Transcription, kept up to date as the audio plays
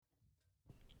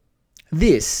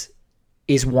This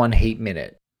is One Heat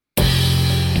Minute.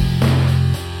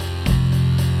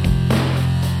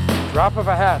 Drop of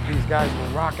a hat, these guys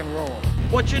will rock and roll.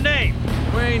 What's your name?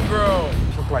 Wayne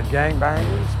Grove. Look like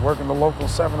gangbangers, working the local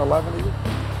 7-Eleven here.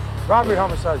 Robbery,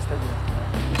 homicides, take it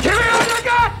in. Give me all you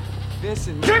got!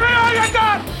 Listen. Give me all you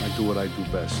got! I do what I do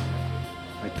best.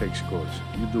 I take scores.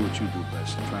 You do what you do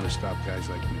best. Trying to stop guys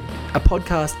like me. A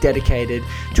podcast dedicated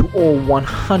to all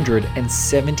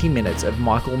 170 minutes of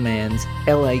Michael Mann's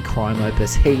LA crime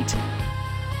opus Heat,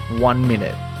 1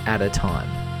 minute at a time.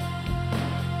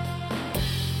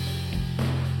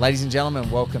 Ladies and gentlemen,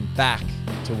 welcome back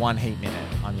to One Heat Minute.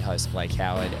 I'm your host, Blake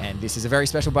Howard, and this is a very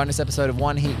special bonus episode of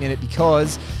One Heat Minute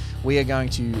because we are going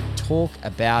to talk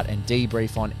about and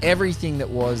debrief on everything that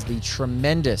was the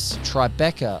tremendous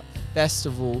Tribeca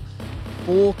Festival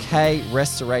 4K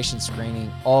restoration screening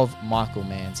of Michael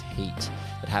Mann's Heat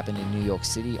that happened in New York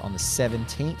City on the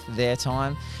 17th, their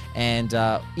time, and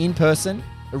in person.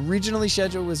 Originally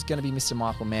scheduled was going to be Mr.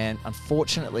 Michael Mann.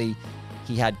 Unfortunately,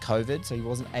 he had COVID, so he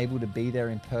wasn't able to be there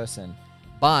in person.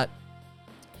 But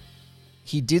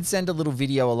he did send a little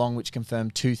video along which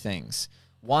confirmed two things.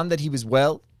 One, that he was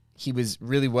well. He was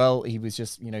really well. He was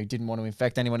just, he didn't want to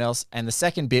infect anyone else. And the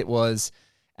second bit was,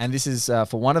 and this is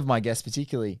for one of my guests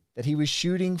particularly, that he was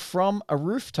shooting from a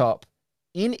rooftop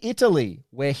in Italy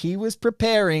where he was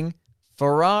preparing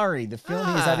Ferrari, the film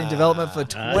he's had in development for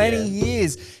 20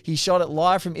 years. He shot it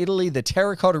live from Italy. The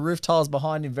terracotta roof tiles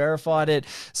behind him verified it.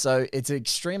 So it's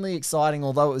extremely exciting,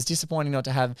 although it was disappointing not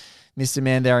to have Mr.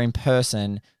 Mann there in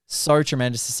person. So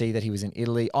tremendous to see that he was in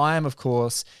Italy. I am, of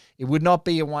course, it would not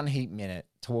be a One Heat Minute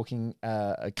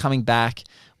coming back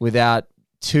without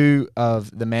two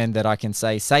of the men that I can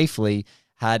say safely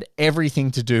had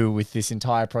everything to do with this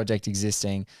entire project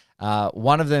existing.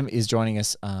 One of them is joining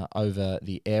us over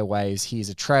the airwaves. He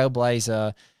is a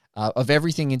trailblazer of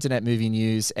everything internet movie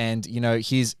news. And,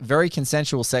 his very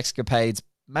consensual sexcapades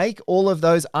make all of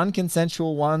those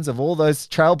unconsensual ones of all those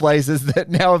trailblazers that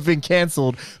now have been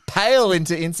cancelled pale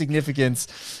into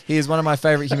insignificance. He is one of my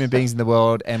favorite human beings in the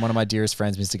world and one of my dearest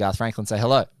friends, Mr. Garth Franklin. Say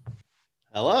hello.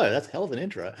 Hello, that's a hell of an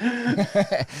intro.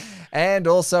 And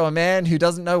also a man who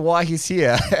doesn't know why he's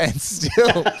here, and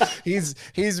still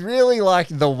he's really like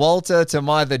the Walter to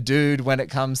my the dude when it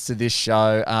comes to this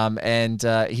show. And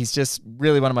he's just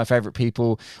really one of my favorite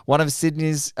people, one of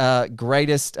Sydney's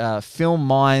greatest film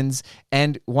minds,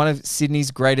 and one of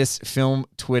Sydney's greatest film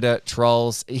Twitter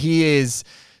trolls. He is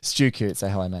Stu Coote. Say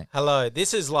hello, mate. Hello.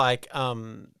 This is like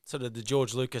sort of the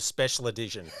George Lucas special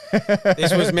edition.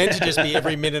 This was meant to just be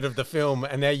every minute of the film,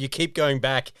 and now you keep going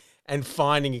back and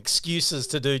finding excuses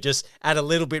to do just add a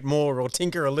little bit more or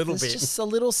tinker a little bit. Just a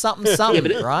little something,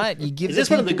 right? You give. Is this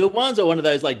one of the good ones or one of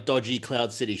those like dodgy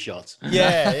Cloud City shots?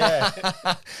 Yeah.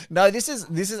 No, this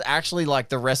is actually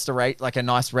like like a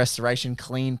nice restoration,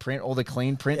 clean print, all the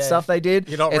clean print stuff they did.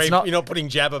 You're not putting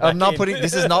Jabba back.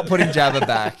 This is not putting Jabba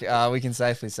back. We can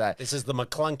safely say this is the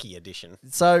McClunky edition.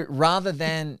 So rather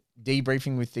than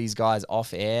debriefing with these guys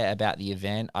off air about the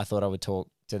event, I thought I would talk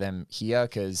to them here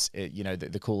because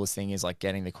the coolest thing is like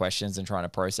getting the questions and trying to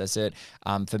process it.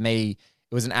 For me,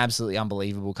 it was an absolutely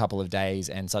unbelievable couple of days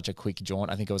and such a quick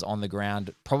jaunt. I think I was on the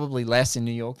ground probably less in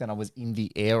New York than I was in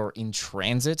the air or in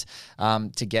transit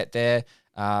to get there.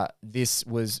 This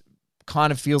was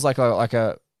kind of feels like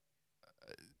a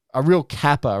real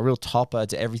capper, a real topper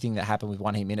to everything that happened with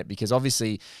One Heat Minute, because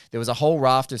obviously there was a whole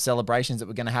raft of celebrations that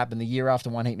were going to happen the year after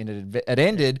One Heat Minute had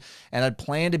ended, and I'd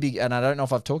planned to be, and I don't know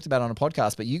if I've talked about it on a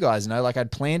podcast, but you guys know, like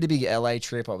I'd planned a big LA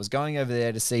trip. I was going over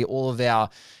there to see all of our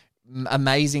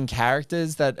amazing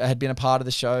characters that had been a part of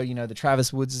the show, the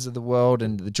Travis Woodses of the world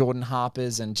and the Jordan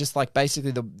Harpers, and just like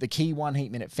basically the key One Heat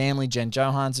Minute family. Jen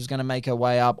Johans was going to make her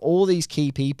way up. All these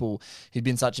key people who'd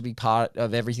been such a big part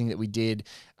of everything that we did.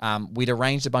 We'd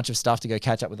arranged a bunch of stuff to go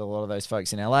catch up with a lot of those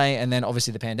folks in LA, and then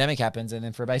obviously the pandemic happens, and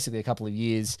then for basically a couple of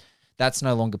years, that's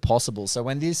no longer possible. So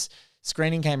when this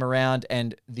screening came around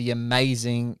and the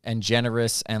amazing and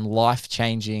generous and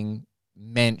life-changing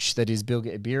mensch that is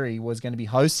Bilger Ebiri was going to be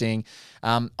hosting,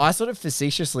 I sort of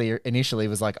facetiously initially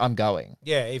was like, I'm going.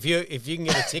 Yeah, if you can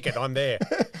get a ticket, I'm there.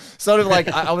 Sort of like,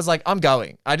 I was like, I'm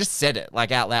going. I just said it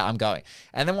like out loud, I'm going.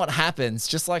 And then what happens,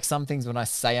 just like some things when I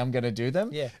say I'm going to do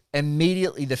them,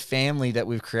 immediately the family that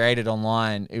we've created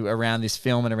online around this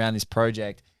film and around this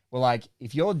project were like,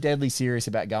 if you're deadly serious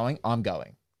about going, I'm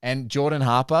going. And Jordan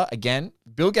Harper, again,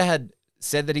 Bilger had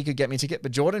said that he could get me a ticket,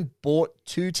 but Jordan bought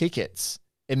 2 tickets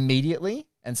immediately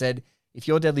and said, if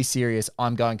you're deadly serious,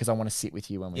 I'm going because I want to sit with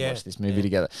you when we watch this movie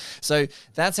together. So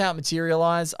that's how it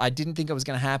materialized. I didn't think it was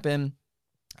going to happen.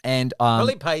 And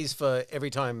Probably pays for every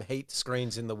time Heat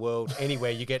screens in the world anywhere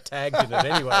you get tagged in it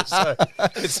anyway. So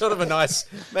it's sort of a nice.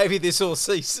 Maybe this will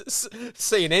see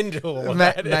an end to all of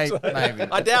that. Maybe.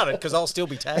 I doubt it because I'll still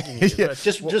be tagging you. Yeah. but-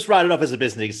 Just write it off as a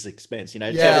business expense, you know.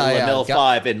 Yeah, Level yeah.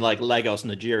 5 in like Lagos,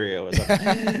 Nigeria, or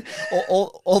something.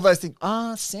 all those things.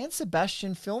 San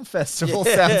Sebastian Film Festival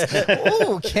sounds.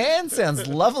 Oh, Cannes sounds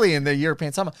lovely in the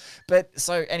European summer. But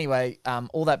so anyway,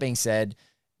 all that being said,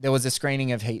 there was a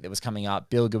screening of Heat that was coming up.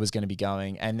 Bilger was going to be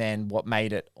going, and then what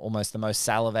made it almost the most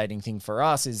salivating thing for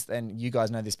us is, and you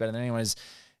guys know this better than anyone, is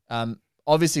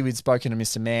obviously we'd spoken to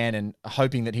Mr. Mann, and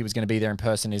hoping that he was going to be there in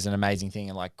person is an amazing thing.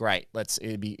 And like, great,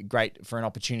 it'd be great for an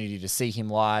opportunity to see him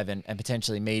live and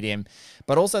potentially meet him.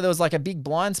 But also there was like a big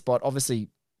blind spot. Obviously,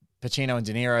 Pacino and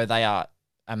De Niro, they are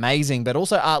amazing, but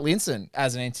also Art Linson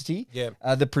as an entity. Yeah.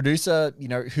 The producer,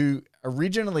 who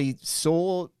originally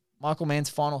saw Michael Mann's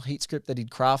final Heat script that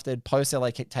he'd crafted post LA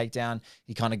Takedown.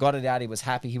 He kind of got it out. He was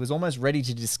happy. He was almost ready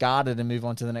to discard it and move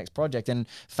on to the next project. And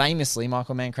famously,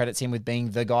 Michael Mann credits him with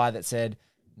being the guy that said,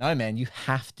 no, man, you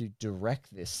have to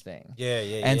direct this thing. Yeah.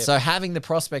 And so having the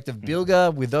prospect of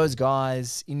Bilger with those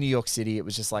guys in New York City, it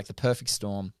was just like the perfect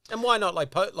storm. And why not?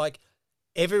 Like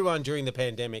everyone during the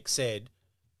pandemic said,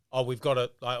 "Oh, we've got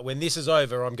to. When this is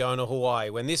over, I'm going to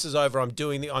Hawaii. When this is over, I'm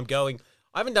going."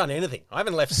 I haven't done anything. I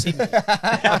haven't left Sydney.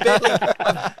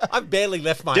 I've barely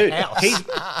left my house.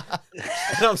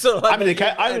 And I'm sort of like, I'm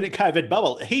in a COVID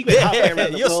bubble. He went halfway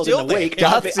around the you're world still in a week. there.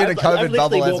 Garth's in a COVID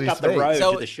bubble as walked we up the speak. road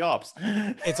So- to the shops.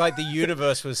 it's like the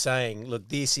universe was saying, look,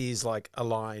 this is like a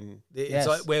line. It's Yes.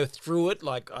 like we're through it.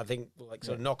 Like I think, like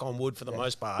sort of knock on wood for the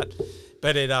most part.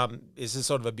 But it is a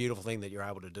sort of a beautiful thing that you're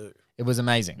able to do. It was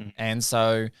amazing. And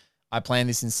so I planned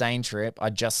this insane trip.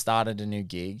 I just started a new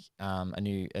gig,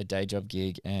 a day job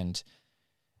gig, and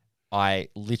I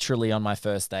literally on my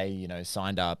first day,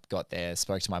 signed up, got there,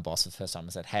 spoke to my boss for the first time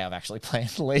and said, hey, I've actually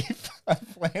planned to leave. I've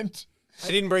planned. I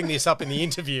didn't bring this up in the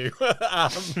interview.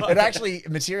 It actually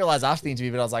materialized after the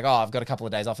interview, but I was like, oh, I've got a couple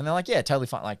of days off. And they're like, yeah, totally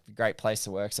fine. Like, great place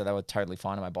to work. So they were totally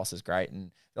fine. And my boss is great.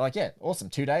 And they're like, yeah, awesome.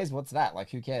 2 days. What's that? Like,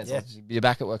 who cares? Yeah. You're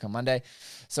back at work on Monday.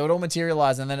 So it all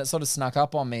materialized. And then it sort of snuck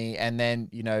up on me. And then,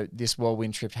 this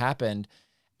whirlwind trip happened.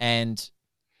 And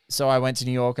so I went to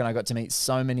New York and I got to meet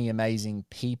so many amazing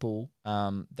people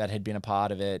that had been a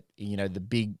part of it. The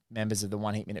big members of the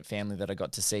One Heat Minute family that I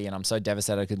got to see, and I'm so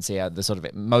devastated I couldn't see the sort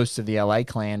of most of the LA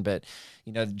clan, but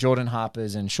Jordan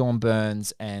Harpers and Sean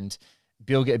Burns and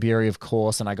Bilger Abiri, of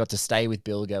course, and I got to stay with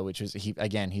Bilger, which was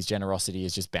his generosity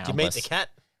is just Did boundless. you meet the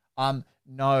cat?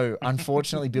 No,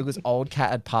 unfortunately, Bilger's old cat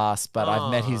had passed, but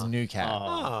I've met his new cat.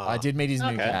 Oh. I did meet his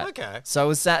new cat. Okay. So it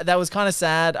was sad. That was kind of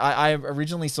sad. I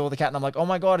originally saw the cat and I'm like, oh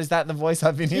my God, is that the voice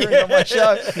I've been hearing on my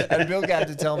show? And Bill had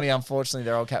to tell me, unfortunately,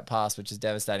 their old cat passed, which is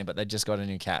devastating, but they just got a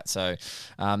new cat. So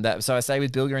so I stayed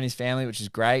with Bilger and his family, which is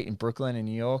great, in Brooklyn and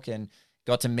New York, and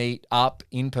got to meet up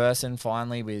in person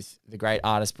finally with the great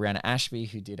artist Brianna Ashby,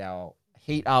 who did our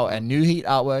Heat art and new Heat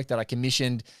artwork that I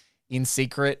commissioned in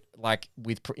secret, like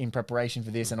in preparation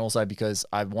for this, and also because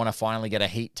I want to finally get a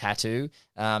Heat tattoo.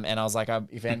 And I was like,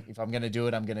 if I'm going to do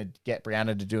it, I'm going to get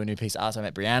Brianna to do a new piece of art. So I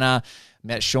met Brianna,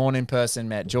 met Sean in person,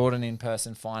 met Jordan in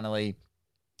person finally,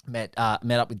 met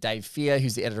up with Dave Fear,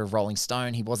 who's the editor of Rolling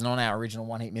Stone. He wasn't on our original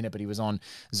One Heat Minute, but he was on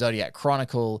Zodiac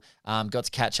Chronicle. Got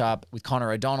to catch up with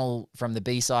Connor O'Donnell from the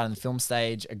B-Side and the Film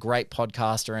Stage, a great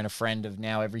podcaster and a friend of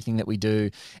now everything that we do.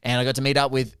 And I got to meet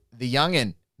up with the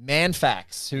youngin',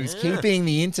 Manfax, who's keeping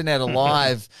the internet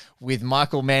alive with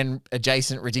Michael Mann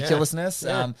adjacent ridiculousness.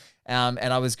 Yeah. And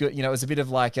I was good. It was a bit of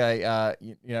like a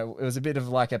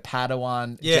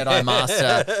Padawan Jedi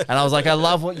Master. And I was like, I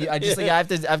love what you. I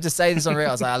have to say this on radio.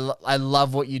 I was like, I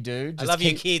love what you do. I love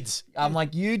you kids. I'm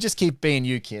like, you just keep being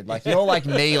you, kid. Like you're like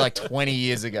me, like 20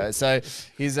 years ago. So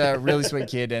he's a really sweet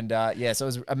kid, and so it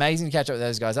was amazing to catch up with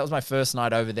those guys. That was my first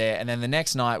night over there, and then the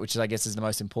next night, which I guess is the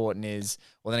most important, the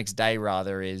next day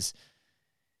rather, is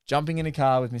jumping in a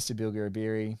car with Mr. Bilger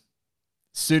Abiri,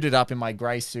 suited up in my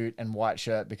grey suit and white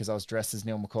shirt because I was dressed as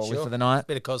Neil McCauley for the night.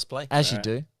 Bit of cosplay. As you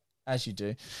do.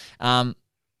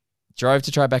 Drove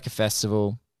to Tribeca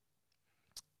Festival.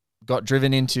 Got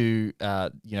driven into,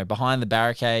 behind the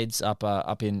barricades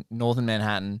up in northern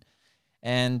Manhattan,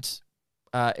 and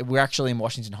we're actually in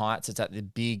Washington Heights. It's at the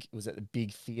big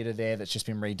theater there that's just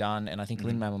been redone, and I think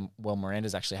Lin-Manuel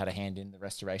Miranda's actually had a hand in the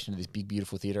restoration of this big,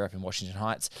 beautiful theater up in Washington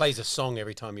Heights. Plays a song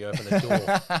every time you open the door.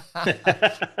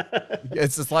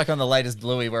 It's just like on the latest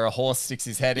Bluey where a horse sticks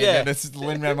his head in, and it's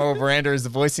Lin-Manuel Miranda is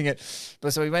voicing it.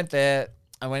 But so we went there.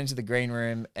 I went into the green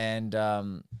room, and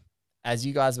as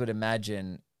you guys would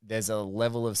imagine, there's a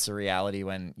level of surreality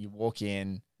when you walk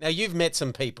in. Now you've met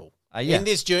some people. Yeah.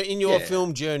 In your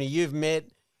film journey, you've met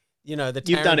you know, the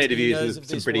You've done Tarantinos interviews of with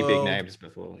some this pretty big world. names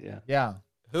before. Yeah. Yeah.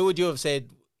 Who would you have said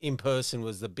in person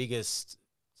was the biggest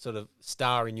sort of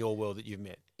star in your world that you've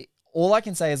met? All I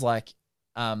can say is like,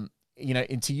 you know,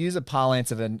 and to use a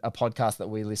parlance of a podcast that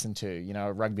we listen to, you know,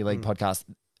 a rugby league podcast,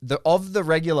 of the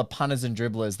regular punters and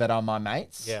dribblers that are my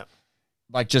mates, Yeah.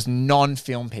 like just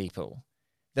non-film people,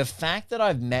 the fact that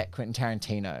I've met Quentin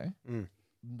Tarantino,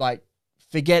 like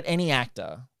forget any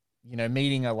actor, you know,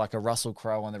 meeting a Russell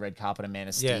Crowe on the red carpet of Man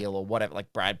of Yeah. Steel or whatever, like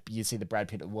you see the Brad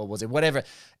Pitt at World War Z, whatever.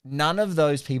 None of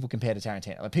those people compare to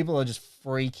Tarantino. Like people are just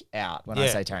freak out when I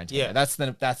Yeah. say Tarantino. Yeah. That's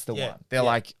the Yeah. one. They're Yeah.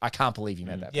 like, I can't believe you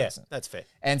met that Yeah, person. that's fair.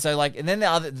 And so like, and then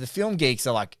the film geeks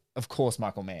are like, of course,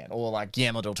 Michael Mann or like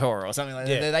Guillermo del Toro or something like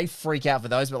that. Yeah. They freak out for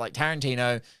those, but like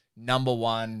Tarantino, number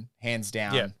one, hands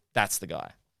down. Yeah. That's the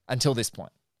guy until this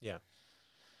point. Yeah.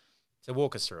 So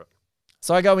walk us through it.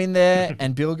 So I go in there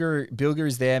and Bilger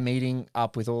is there meeting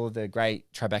up with all of the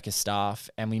great Tribeca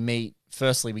staff. And we meet,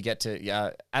 firstly, we get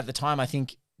to, at the time, I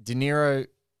think De Niro,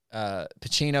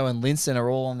 Pacino and Linson are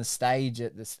all on the stage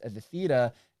at the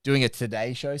theater doing a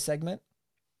Today Show segment.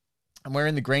 And we're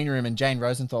in the green room, and Jane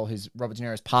Rosenthal, who's Robert De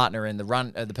Niro's partner and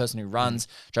the person who runs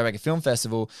Tribeca Film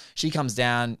Festival, she comes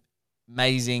down,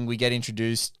 amazing. We get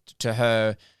introduced to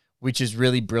her, which is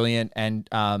really brilliant. And,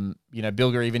 you know,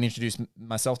 Bilger even introduced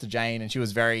myself to Jane, and she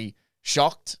was very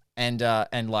shocked and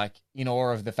like in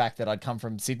awe of the fact that I'd come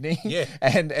from Sydney. Yeah.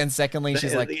 And secondly,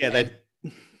 she's like, yeah, they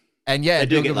yeah, they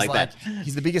do Bilger get was like that.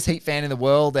 he's the biggest Heat fan in the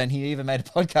world, and he even made a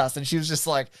podcast, and she was just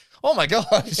like, oh my God.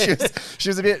 She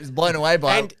was a bit blown away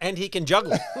by it. And he can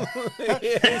juggle.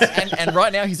 And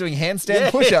right now he's doing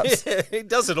handstand push-ups. Yeah, he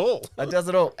does it all. It does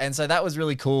it all. And so that was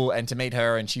really cool. And to meet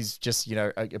her, and she's just, you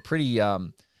know, a pretty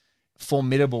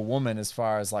formidable woman as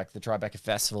far as like the Tribeca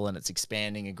Festival, and it's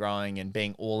expanding and growing and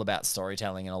being all about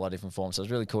storytelling in a lot of different forms. So it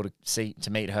was really cool to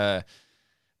meet her.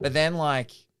 But then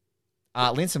like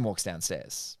Linson walks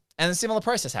downstairs, and a similar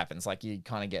process happens. Like you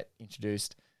kind of get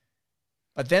introduced,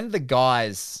 but then the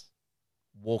guys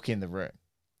walk in the room.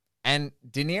 And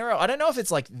De Niro, I don't know if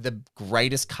it's like the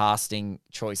greatest casting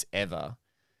choice ever,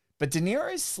 but De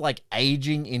Niro's like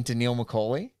aging into Neil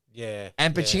McCauley, Yeah.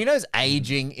 and yeah. Pacino's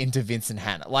aging into Vincent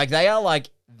Hanna. Like they are like,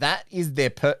 that is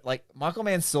their like Michael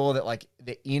Mann saw that like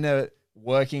the inner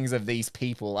workings of these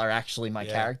people are actually my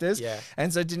Yeah, characters. yeah.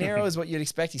 And so De Niro is what you'd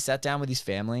expect. He sat down with his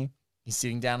family. He's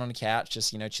sitting down on a couch,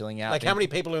 just, you know, chilling out. Like how many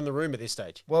people are in the room at this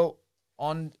stage? Well,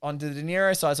 on the De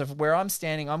Niro side, so where I'm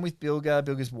standing, I'm with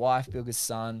Bilger's wife, Bilger's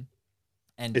son.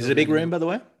 And Is it a big room, by the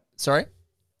way? Sorry?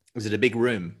 Is it a big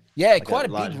room? Yeah, Like quite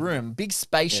a large- big room, big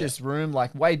spacious room,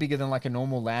 like way bigger than like a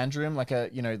normal lounge room, like a,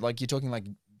 you know, like you're talking like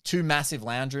two massive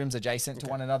lounge rooms adjacent to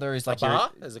one another. Is like A your-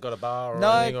 bar? Has it got a bar? Or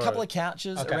no, anything, a or couple of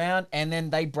couches Okay. around, and then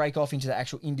they break off into the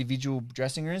actual individual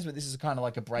dressing rooms. But this is kind of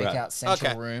like a breakout Right.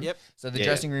 central Okay, room. yep. So the Yeah.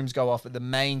 dressing rooms go off, but the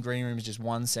main green room is just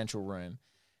one central room.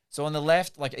 So on the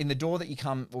left, like in the door that you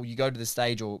come, or you go to the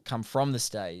stage or come from the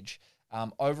stage,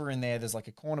 over in there's like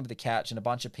a corner with a couch and a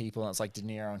bunch of people, and it's like De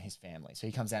Niro and his family. So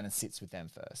he comes down and sits with them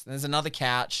first. And there's another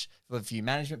couch with a few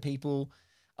management people,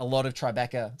 a lot of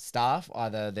Tribeca staff.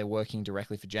 Either they're working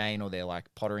directly for Jane or they're like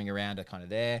pottering around are kind of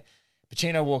there.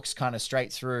 Pacino walks kind of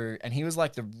straight through, and he was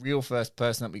like the real first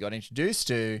person that we got introduced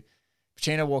to.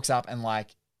 Pacino walks up and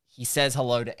like he says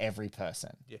hello to every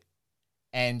person. Yeah.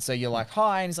 And so you're like,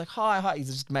 hi, and he's like, hi, hi. He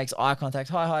just makes eye contact,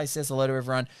 hi, hi, he says hello to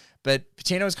everyone. But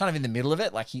Pacino was kind of in the middle of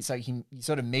it. Like you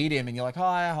sort of meet him and you're like,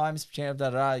 hi, Mr. Pacino, da,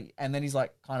 da, da. And then he's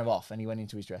like kind of off, and he went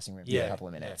into his dressing room for Yeah, a couple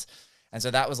of minutes. And so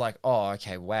that was like, oh,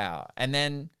 okay, wow. And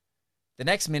then the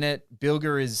next minute,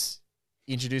 Bilger is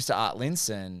introduced to Art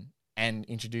Linson and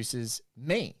introduces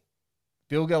me.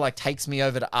 Bilger like takes me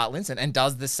over to Art Linson and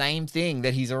does the same thing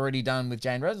that he's already done with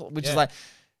Jane Rosenthal, which is like,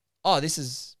 oh, this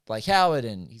is Blake Howard,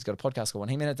 and he's got a podcast called 1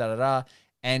 Heat Minute, da da da.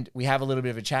 And we have a little bit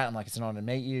of a chat. I'm like, it's an honor to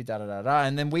meet you, da da da da.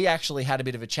 And then we actually had a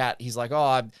bit of a chat. He's like,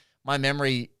 oh, my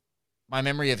memory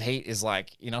of Heat is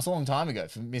like, you know, it's a long time ago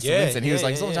for Mr. Yeah, Linson. He was yeah,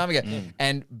 like, it's a long yeah, time ago. yeah.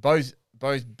 And both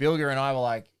Bilger and I were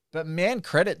like, but man,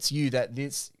 credits you that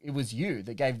it was you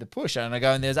that gave the push. And I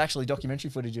go, and there's actually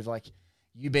documentary footage of like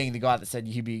you being the guy that said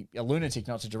you'd be a lunatic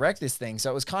not to direct this thing.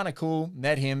 So it was kind of cool.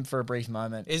 Met him for a brief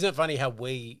moment. Isn't it funny how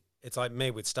it's like me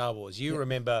with Star Wars. You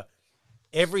remember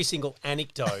every single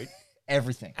anecdote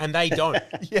Everything. and they don't.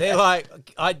 They're like,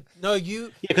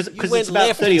 you because you it's went about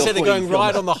left 30 or instead of 40 going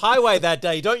right films. on the highway that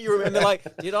day. Don't you remember? They're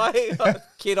like, did I?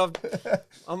 Kid,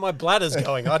 my bladder's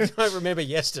going. I don't remember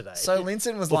yesterday. So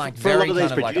Linson was Well, like for a lot very of these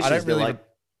kind of like, I producers, don't they're really. like,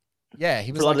 Yeah,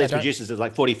 he was for a lot like, of these I don't- producers, it's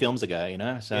like 40 films ago, you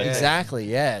know? So Yeah. Exactly,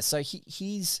 yeah. So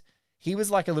he was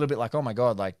like a little bit like, oh my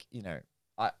God, like, you know,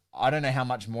 I don't know how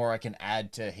much more I can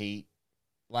add to Heat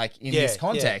like in Yeah, this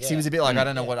context. yeah, He was a bit like, I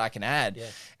don't know yeah. what I can add. Yeah.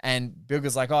 And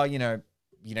Bilger's like, oh,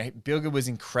 Bilger was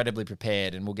incredibly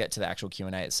prepared, and we'll get to the actual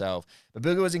Q&A itself. But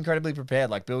Bilger was incredibly prepared.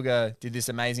 Like, Bilger did this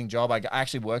amazing job. I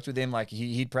actually worked with him. Like,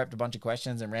 he'd prepped a bunch of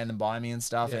questions and ran them by me and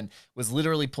stuff, Yeah. and was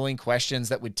literally pulling questions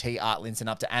that would tee Art Linson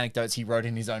up to anecdotes he wrote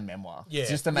in his own memoir. Yeah.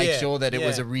 Just to make Yeah. sure that it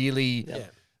was Yeah. a really,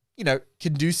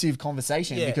 conducive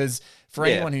conversation. Yeah. Because for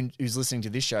Yeah. anyone who's listening to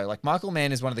this show, like, Michael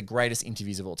Mann is one of the greatest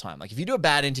interviews of all time. Like, if you do a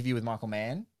bad interview with Michael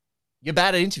Mann, you're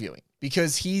bad at interviewing,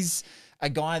 because he's a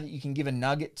guy that you can give a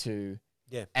nugget to.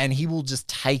 Yeah. And he will just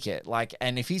take it. Like,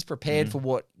 and if he's prepared for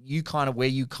where you kind of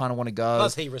want to go.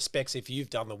 Plus, he respects if you've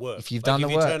done the work. If you've Like, done the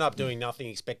if work. you turn up doing nothing,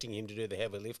 expecting him to do the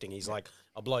heavy lifting, he's like,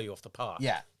 I'll blow you off the park.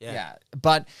 Yeah.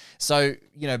 But so,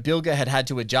 Bilger had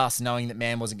to adjust knowing that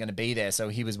Mann wasn't going to be there. So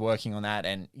he was working on that.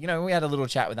 And, we had a little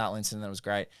chat with Art Linson that was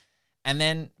great. And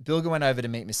then Bilger went over to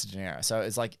meet Mr. De Niro. So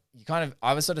it's like,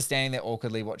 I was sort of standing there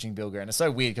awkwardly watching Bilger. And it's so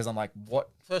weird because I'm like, what?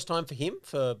 First time for him,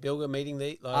 for Bilger meeting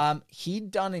the... He'd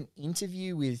done an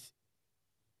interview with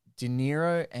De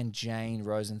Niro and Jane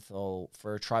Rosenthal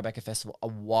for a Tribeca festival a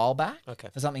while back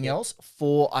for something else,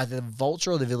 for either the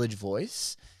Vulture or the Village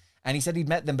Voice. And he said he'd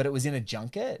met them, but it was in a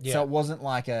junket. Yeah. So it wasn't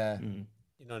like in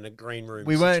a green room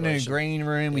we weren't in a situation. green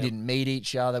room. We Yeah. didn't meet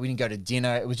each other. We didn't go to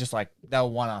dinner. It was just like they were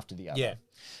one after the other. Yeah.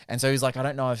 And so he's like, I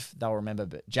don't know if they'll remember,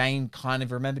 but Jane kind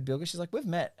of remembered Bilger. She's like, we've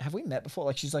met. Have we met before?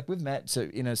 Like, she's like, we've met. So,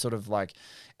 sort of like,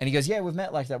 and he goes, yeah, we've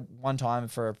met like that one time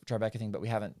for a Tribeca thing, but we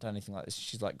haven't done anything like this.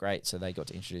 She's like, great. So they got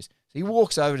to introduce. So he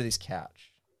walks over to this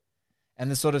couch, and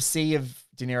the sort of sea of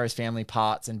De Niro's family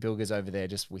parts, and Bilger's over there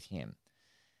just with him.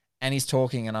 And he's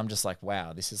talking, and I'm just like,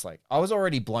 wow, this is like, I was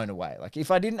already blown away. Like, if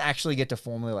I didn't actually get to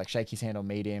formally like shake his hand or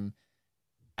meet him,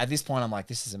 at this point, I'm like,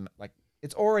 this is like,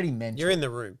 it's already mental. You're in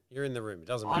the room. It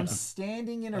doesn't matter. I'm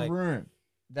standing in a Like- room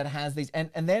that has these,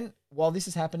 and then while this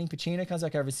is happening, Pacino comes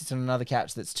back over and sits on another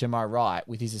couch that's to my right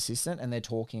with his assistant, and they're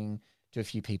talking to a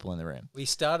few people in the room. You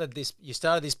started this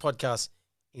podcast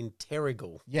in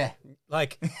Terrigal, Yeah.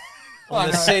 like I on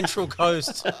the know. Central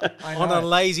Coast I on a know.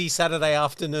 lazy Saturday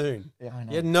afternoon. Yeah, I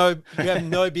know. You have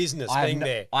no business I have being no-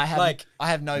 there. I have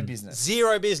Mm. no business.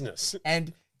 Zero business.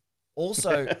 And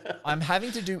also, I'm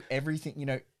having to do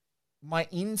everything, my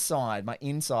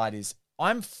inside is,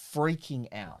 I'm freaking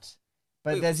out.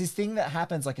 But Wait. there's this thing that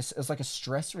happens, like it's like a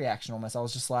stress reaction almost. I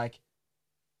was just like,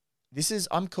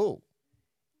 I'm cool.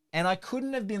 And I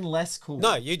couldn't have been less cool.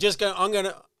 No, you just go,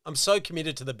 I'm so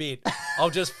committed to the bit. I'll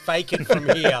just fake it from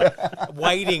here,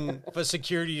 waiting for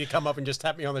security to come up and just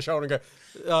tap me on the shoulder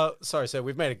and go, sorry, sir,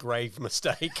 we've made a grave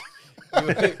mistake.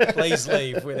 Please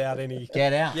leave without any...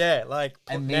 Get out. Yeah, like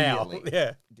now. Immediately.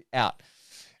 Yeah. Out.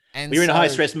 And You're in a so- high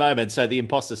stress moment, so the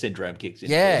impostor syndrome kicks in.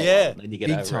 Yeah. Yeah. And then you get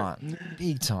Big over time.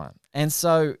 Big time. And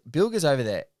so Bilger's over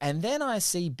there. And then I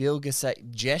see Bilger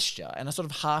gesture, and I sort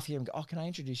of half hear him go, oh, can I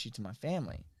introduce you to my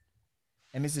family?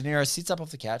 And Mr. De Niro sits up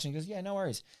off the couch and he goes, yeah, no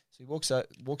worries. So he walks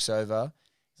over.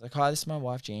 He's like, hi, this is my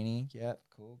wife, Jeannie. Yeah,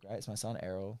 cool, great. It's my son,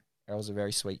 Errol. Errol's a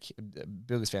very sweet kid.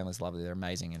 Bilger's family's lovely. They're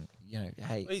amazing. And,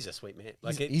 hey, He's a sweet man.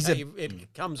 Like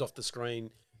it comes off the screen.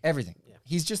 everything. Yeah.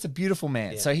 He's just a beautiful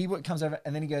man. Yeah. So he comes over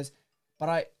and then he goes,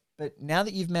 but now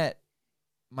that you've met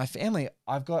my family,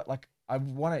 I want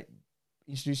to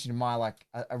introduce you to my,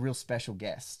 a real special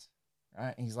guest,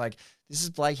 right? And he's like, this is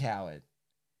Blake Howard.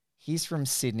 He's from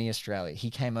Sydney, Australia.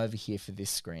 He came over here for this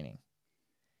screening.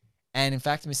 And in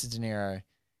fact, Mr. De Niro,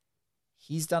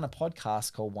 he's done a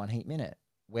podcast called One Heat Minute,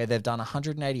 where they've done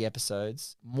 180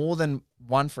 episodes, more than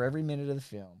one for every minute of the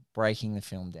film, breaking the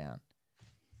film down.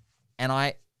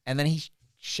 And then he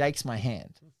shakes my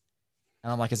hand.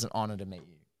 And I'm like, it's an honor to meet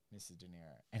you, Mr. De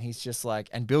Niro. And he's just like,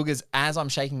 and Bilger's, as I'm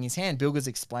shaking his hand, Bilger's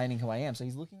explaining who I am. So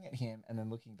he's looking at him and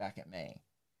then looking back at me.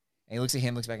 And he looks at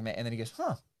him, looks back at me, and then he goes,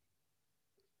 huh,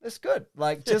 that's good.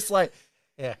 Like, just like,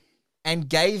 Yeah. and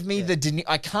gave me the De Niro.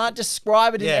 I can't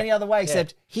describe it in Yeah. any other way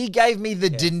except he gave me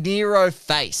the De Niro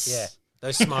face. Yeah.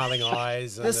 Those smiling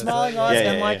eyes. The smiling eyes.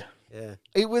 Yeah, and yeah, like, Yeah.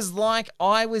 it was like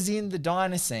I was in the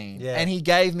diner scene. Yeah. And he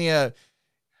gave me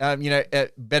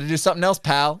better do something else,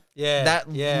 pal. Yeah.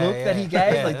 That Yeah, look that he yeah.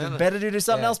 gave, Yeah, like, no, no. better do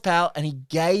something Yeah. else, pal. And he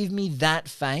gave me that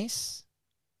face.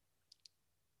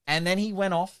 And then he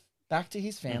went off back to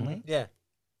his family. Yeah.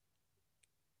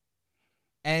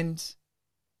 And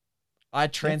I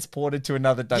transported to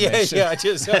another Yeah. dimension.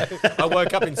 Yeah. I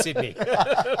woke up in Sydney.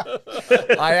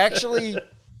 I actually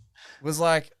was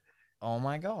like, oh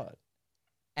my God.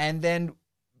 And then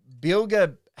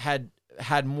Bilger had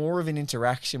more of an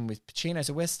interaction with Pacino.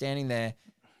 So we're standing there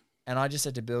and I just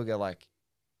said to Bilger, like,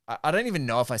 I don't even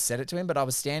know if I said it to him, but I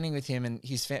was standing with him and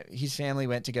his family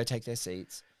went to go take their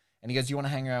seats. And he goes, do you want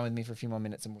to hang around with me for a few more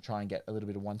minutes and we'll try and get a little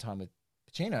bit of one time with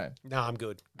Pacino. No, I'm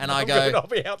good. And I I'm go, good. I'll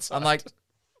be outside. I'm like,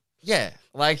 yeah,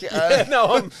 like,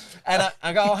 I'm. and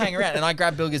I go, I'll hang around. And I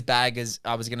grabbed Bilger's bag as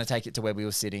I was going to take it to where we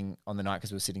were sitting on the night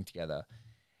because we were sitting together.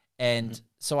 And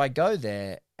so I go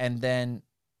there, and then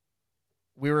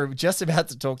we were just about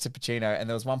to talk to Pacino, and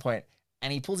there was one point,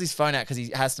 and he pulls his phone out because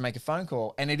he has to make a phone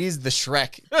call, and it is the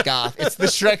Shrek, Garth. It's the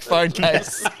Shrek phone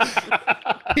case.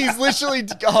 He's literally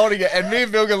holding it, and me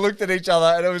and Bilger looked at each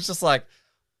other, and it was just like,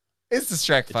 it's the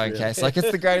Shrek phone case. Like,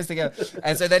 it's the greatest thing ever.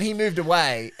 And so then he moved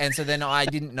away, and so then I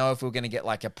didn't know if we were going to get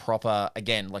like a proper,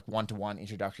 again, like one-to-one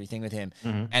introductory thing with him,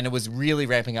 and it was really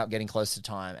ramping up, getting close to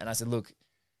time. And I said, look,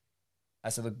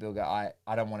 Bilger,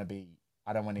 I don't want to be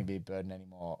a burden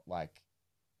anymore. Like,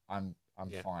 I'm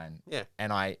fine. Yeah.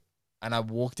 And I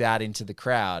walked out into the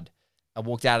crowd. I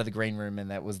walked out of the green room,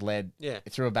 and that was led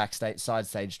through a side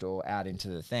stage door out into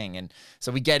the thing. And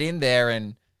so we get in there,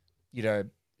 and, you know,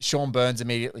 Sean Burns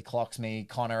immediately clocks me.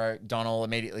 Connor O'Donnell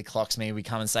immediately clocks me. We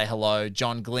come and say hello.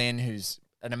 John Glynn, who's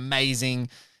an amazing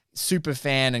super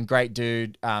fan and great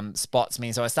dude, spots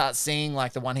me. So I start seeing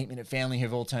like the One Heat Minute family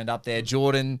who've all turned up there.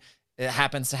 Jordan, it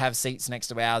happens to have seats next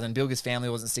to ours, and Bilger's family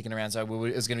wasn't sticking around. So it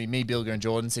was going to be me, Bilger, and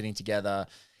Jordan sitting together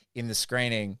in the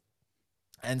screening.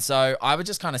 And so I was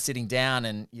just kind of sitting down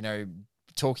and, you know,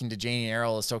 talking to Jeannie and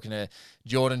Errol. I was talking to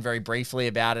Jordan very briefly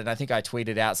about it. I think I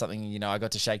tweeted out something, you know, I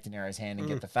got to shake De Niro's hand and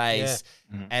get the face.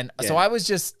 Yeah. And so I was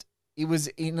just, it was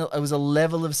a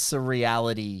level of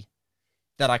surreality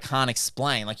that I can't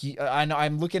explain. Like, I know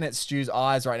I'm looking at Stu's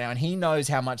eyes right now, and he knows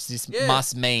how much this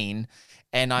must mean.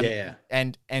 And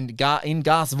in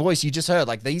Garth's voice, you just heard,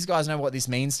 like, these guys know what this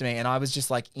means to me. And I was just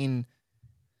like,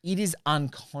 it is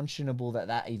unconscionable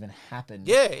that even happened.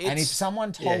 Yeah. And if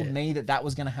someone told me that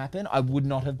was going to happen, I would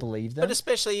not have believed them. But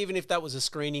especially even if that was a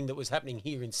screening that was happening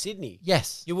here in Sydney.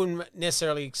 Yes. You wouldn't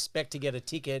necessarily expect to get a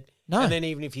ticket. No. And then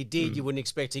even if you did, you wouldn't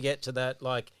expect to get to that.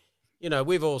 Like, you know,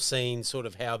 we've all seen sort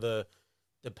of how the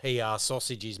PR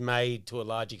sausage is made to a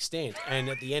large extent. And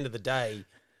at the end of the day,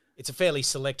 it's a fairly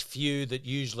select few that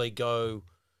usually go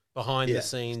behind the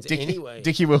scenes anyway.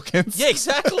 Dickie Wilkins. Yeah,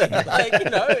 exactly. Like, you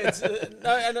know, it's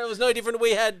and it was no different.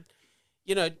 We had,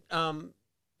 you know,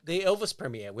 the Elvis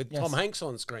premiere with Tom Hanks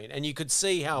on screen, and you could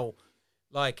see how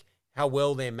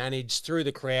well they're managed through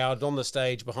the crowd, on the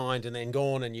stage behind, and then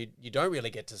gone, and you don't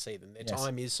really get to see them. Their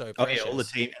time is so precious. All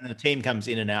the team comes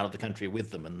in and out of the country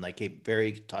with them, and they keep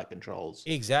very tight controls.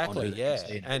 Exactly, yeah.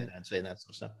 And seeing that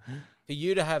sort of stuff. For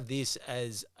you to have this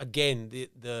as, again,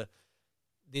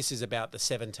 this is about the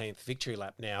 17th victory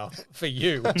lap now for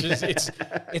you, which is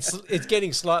it's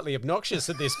getting slightly obnoxious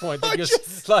at this point that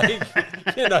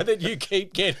that you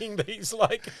keep getting these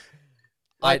like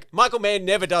Michael Mann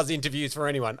never does interviews for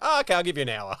anyone. Oh, okay, I'll give you an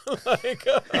hour. Like,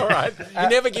 all right. He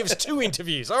never gives 2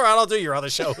 interviews. All right, I'll do your other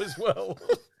show as well.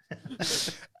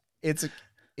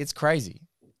 It's crazy.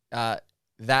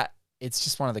 That it's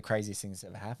just one of the craziest things that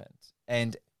ever happened.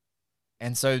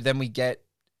 And so then we get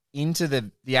into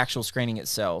the actual screening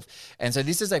itself. And so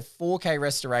this is a 4K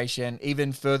restoration,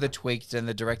 even further tweaked than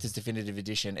the director's definitive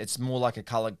edition. It's more like a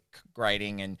color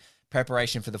grading and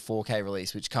preparation for the 4K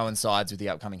release, which coincides with the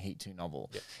upcoming Heat 2 novel.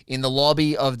 Yep. In the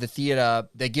lobby of the theater,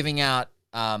 they're giving out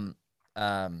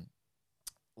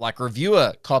like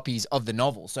reviewer copies of the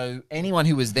novel. So anyone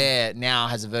who was there now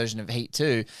has a version of Heat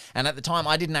 2. And at the time,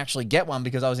 I didn't actually get one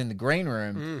because I was in the green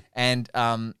room. And,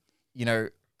 you know,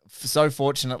 so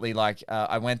fortunately, like,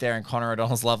 I went there and Connor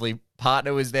O'Donnell's lovely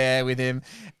partner was there with him,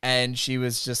 and she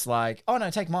was just like, oh, no,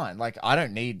 take mine. Like,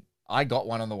 I got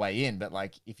one on the way in, but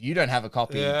like, if you don't have a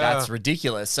copy, that's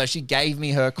ridiculous. So she gave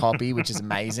me her copy, which is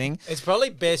amazing. It's probably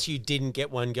best you didn't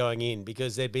get one going in,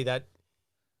 because there'd be that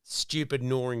stupid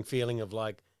gnawing feeling of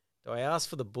like, do I ask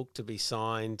for the book to be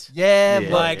signed?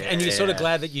 And you're sort of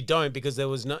glad that you don't, because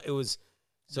there's no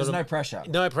pressure.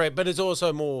 No pressure, but it's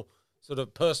also more sort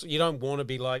of personal. You don't want to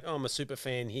be like, oh, I'm a super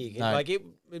fan here. No. Like it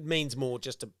means more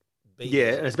just to be.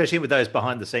 Yeah, and especially with those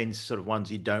behind the scenes sort of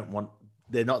ones, you don't want.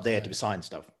 They're not there to sign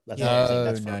stuff. That's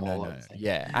no.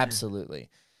 Yeah, absolutely.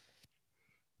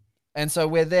 And so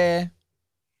we're there.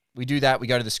 We do that. We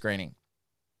go to the screening.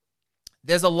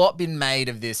 There's a lot been made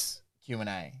of this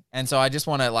Q&A, and so I just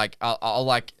want to like,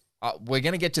 we're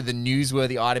gonna get to the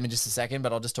newsworthy item in just a second,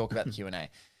 but I'll just talk about the Q&A.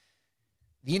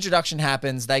 The introduction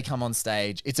happens, they come on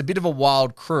stage. It's a bit of a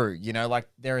wild crew, you know, like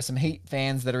there are some Heat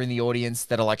fans that are in the audience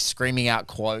that are like screaming out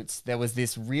quotes. There was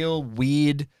this real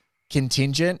weird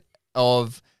contingent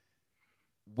of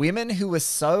women who were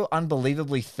so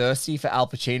unbelievably thirsty for Al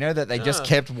Pacino that they just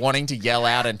kept wanting to yell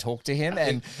out and talk to him.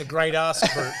 And the Great Ass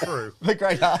crew. The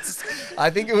Great Ass. I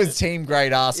think it was Team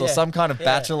Great Ass or some kind of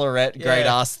bachelorette Great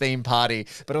Ass theme party.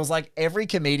 But it was like every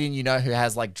comedian you know who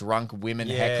has like drunk women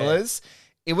hecklers.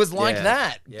 It was like Yeah.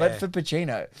 that, but Yeah. for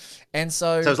Pacino. And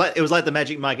so, So it was like the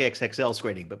Magic Mike XXL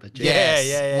screening, but Pacino. yes,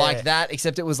 Yeah. like that,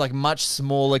 except it was like much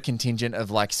smaller contingent of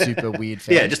like super weird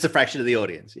films. Yeah, just a fraction of the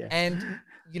audience. Yeah. And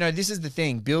this is the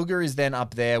thing. Bilger is then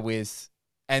up there with,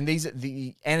 and these are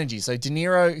the energy. So De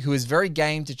Niro, who is very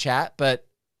game to chat, but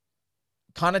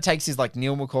kind of takes his like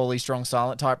Neil McCauley strong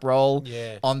silent type role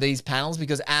Yeah. on these panels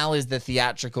because Al is the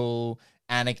theatrical,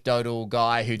 anecdotal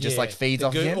guy who just like feeds The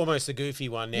off of him. almost the goofy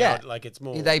one now. Yeah. Like it's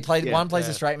more. They play Yeah, one plays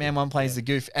the yeah. straight man, one plays the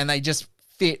goof, and they just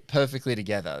fit perfectly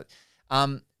together.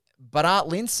 But Art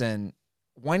Linson,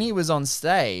 when he was on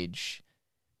stage,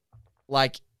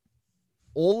 like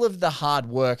all of the hard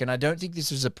work, and I don't think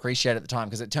this was appreciated at the time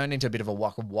because it turned into a bit of a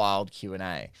wild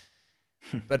Q&A.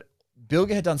 But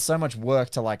Bilger had done so much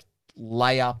work to like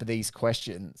lay up these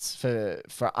questions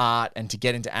for Art and to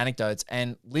get into anecdotes,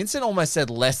 and Linson almost said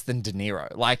less than De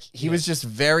Niro. Like he was just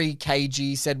very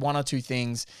cagey, said one or two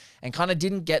things, and kind of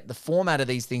didn't get the format of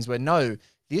these things where no,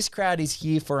 this crowd is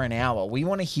here for an hour. We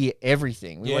want to hear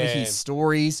everything. We want to hear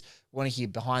stories. We want to hear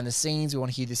behind the scenes. We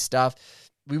want to hear this stuff.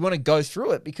 We want to go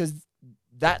through it because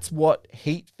that's what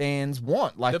Heat fans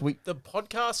want. Like the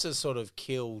podcast has sort of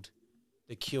killed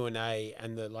the Q&A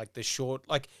and the short,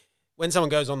 like when someone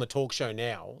goes on the talk show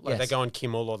now, like they go on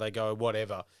Kimmel or they go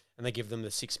whatever, and they give them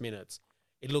the 6 minutes.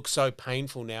 It looks so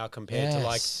painful now compared to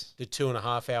like the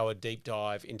 2.5 hour deep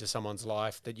dive into someone's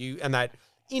life and that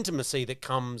intimacy that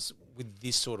comes with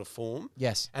this sort of form.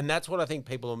 Yes. And that's what I think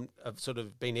people have sort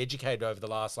of been educated over the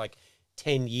last like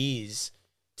 10 years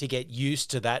to get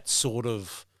used to that sort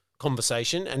of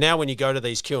conversation. And now when you go to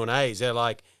these Q&As, they're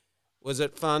like, was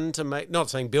it fun to make, not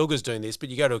saying Bilger's doing this, but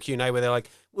you go to a Q&A where they're like,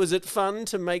 was it fun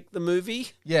to make the movie?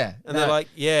 Yeah. And they're like,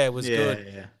 yeah, it was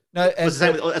good. Yeah. No, Well, it's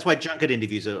the same that's why junket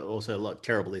interviews are also a lot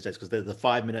terrible these days because they're the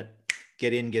 5 minute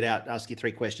get in, get out, ask you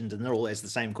 3 questions, and they're all asked the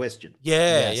same question.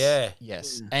 Yeah,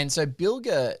 Yes. And so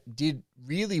Bilger did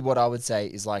really what I would say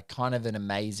is like kind of an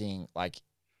amazing, like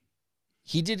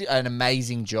he did an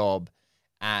amazing job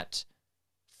at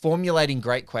formulating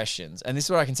great questions. And this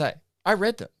is what I can say. I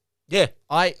read them. Yeah.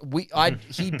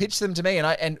 He pitched them to me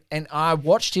and I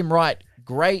watched him write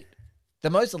the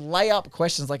most layup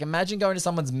questions. Like imagine going to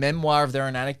someone's memoir of their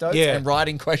own anecdotes and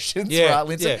writing questions for Art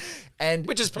Linson. And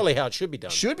which is probably how it should be done.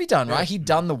 should be done, right? He'd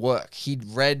done the work. He'd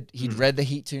read the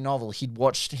Heat 2 novel. He'd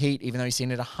watched Heat, even though he's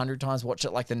seen it 100 times, watched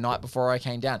it like the night before I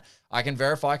came down. I can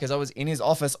verify because I was in his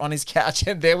office on his couch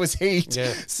and there was Heat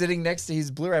sitting next to his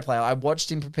Blu-ray player. I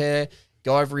watched him prepare,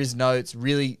 go over his notes,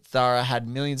 really thorough, had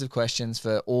millions of questions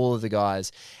for all of the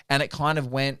guys. And it kind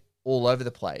of went all over the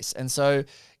place. And so,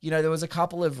 there was a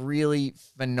couple of really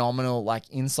phenomenal like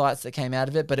insights that came out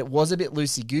of it, but it was a bit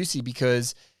loosey-goosey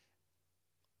because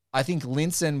I think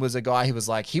Linson was a guy who was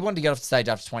like, he wanted to get off the stage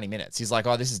after 20 minutes. He's like,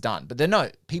 oh, this is done. But then no,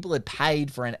 people had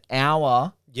paid for an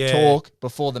hour talk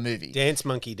before the movie. Dance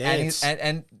monkey dance.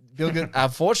 And Bilger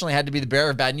unfortunately had to be the bearer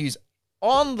of bad news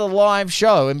on the live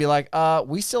show and be like,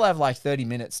 we still have like 30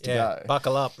 minutes to go.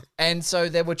 Buckle up. And so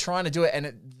they were trying to do it.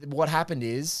 And what happened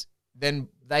is then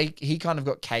he kind of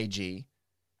got cagey.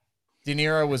 De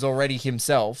Niro was already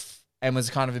himself and was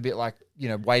kind of a bit like,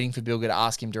 waiting for Bilger to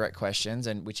ask him direct questions,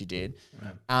 and which he did.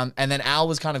 Right. And then Al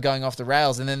was kind of going off the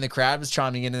rails, and then the crowd was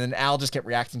chiming in, and then Al just kept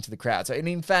reacting to the crowd. So, and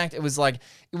in fact, it was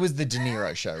the De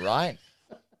Niro show, right?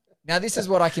 Now, this is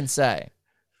what I can say.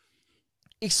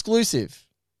 Exclusive.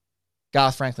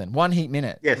 Garth Franklin, 1 Heat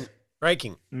Minute. Yes.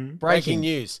 Breaking Breaking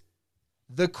news.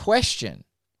 The question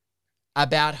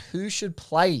about who should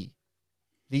play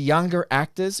the younger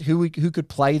actors, who could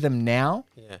play them now,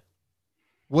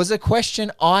 was a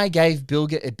question I gave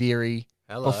Bilger Ebiri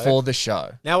before the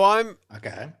show. Now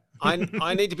Okay.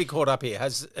 I need to be caught up here.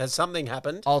 Has something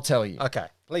happened? I'll tell you. Okay,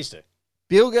 please do.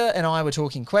 Bilger and I were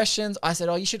talking questions. I said,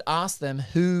 you should ask them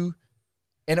who,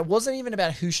 and it wasn't even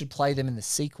about who should play them in the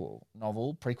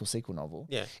prequel sequel novel.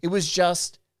 Yeah. It was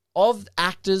just of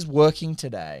actors working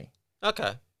today.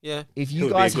 Okay, yeah. If Who you would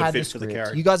be a guys good had fit the for the script,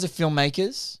 character? you guys are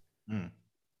filmmakers.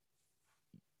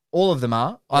 All of them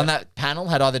are. On that panel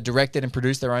had either directed and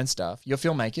produced their own stuff. You're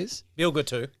filmmakers. Bilger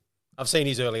too. I've seen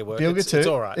his earlier work. Bilger too. It's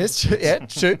all right. It's true. Yeah,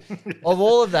 it's true. Of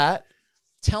all of that,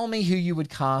 tell me who you would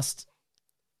cast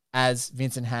as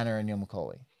Vincent Hanna and Neil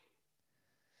McCauley.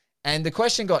 And the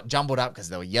question got jumbled up because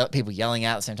there were people yelling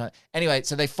out at the same time. Anyway,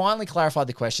 so they finally clarified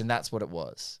the question. That's what it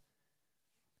was.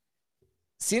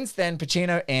 Since then,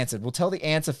 Pacino answered. We'll tell the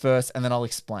answer first and then I'll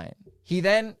explain.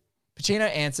 Pacino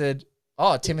answered,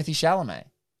 Timothy Chalamet.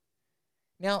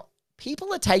 Now,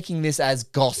 people are taking this as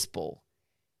gospel.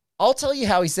 I'll tell you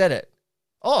how he said it.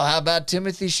 How about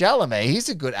Timothy Chalamet? He's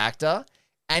a good actor.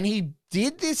 And he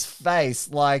did this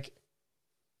face like,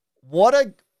 what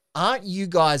a aren't you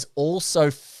guys all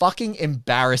so fucking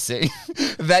embarrassing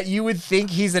that you would think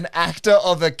he's an actor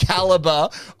of a caliber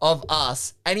of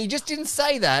us? And he just didn't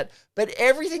say that, but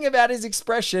everything about his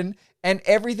expression and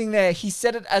everything there, he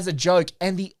said it as a joke,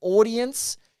 and the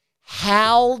audience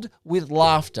howled with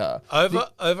laughter.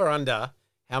 Over under,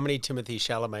 how many Timothée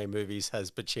Chalamet movies has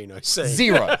Pacino seen?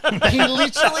 0. He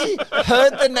literally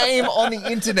heard the name on the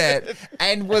internet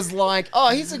and was like, oh,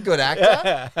 he's a good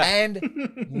actor,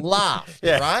 and laughed,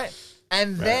 right?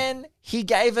 And then he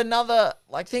gave another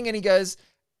thing, and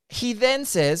he then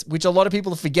says, which a lot of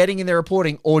people are forgetting in their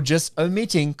reporting or just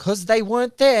omitting because they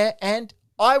weren't there, and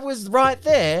I was right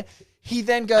there. He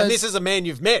then goes, and this is a man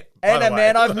you've met, and a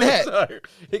man I've met, so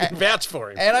he can vouch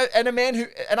for him. And a man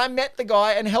I met the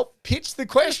guy and helped pitch the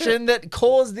question that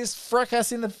caused this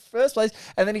fracas in the first place.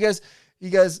 And then he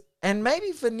goes, and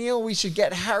maybe for Neil we should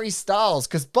get Harry Styles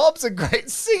because Bob's a great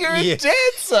singer and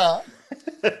dancer.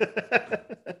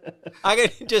 I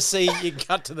can just see you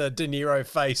cut to the De Niro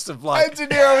face of And De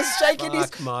Niro was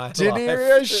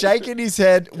shaking shaking his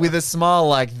head with a smile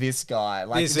like this guy.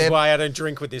 This is why I don't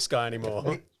drink with this guy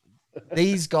anymore.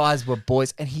 These guys were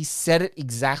boys, and he said it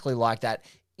exactly like that.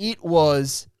 It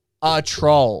was a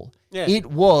troll. Yeah. It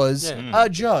was a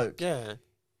joke. Yeah.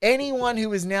 Anyone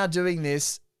who is now doing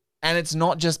this, and it's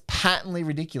not just patently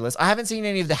ridiculous. I haven't seen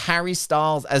any of the Harry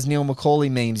Styles as Neil Macaulay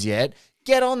memes yet.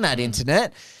 Get on that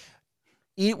internet.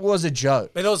 It was a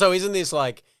joke. But also, isn't this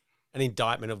like an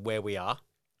indictment of where we are?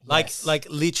 Yes. Like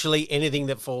literally anything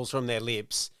that falls from their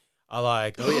lips are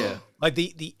like, oh yeah. Like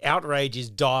the outrage is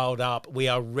dialed up. We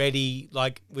are ready,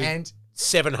 with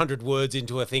 700 words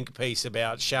into a think piece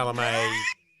about Chalamet.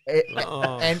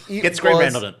 And it Get Screen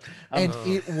Rant on it.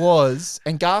 It was,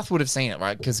 and Garth would have seen it,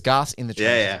 right? Because Garth's in the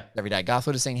trenches every day. Garth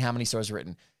would have seen how many stories are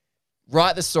written.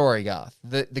 Write the story, Garth.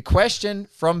 The question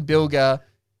from Bilger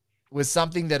was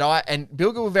something that and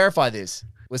Bilger will verify this,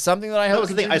 was something that I That helped. was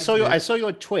the thing. I saw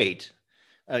your tweet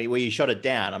where you shot it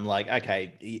down. I'm like,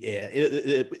 okay,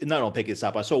 yeah, no one will pick this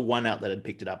up. I saw one outlet had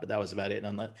picked it up, but that was about it. And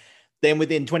I'm like, then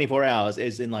within 24 hours,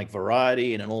 it's in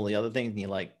Variety and all the other things, and you're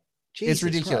like, Jesus it's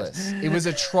ridiculous. Christ. It was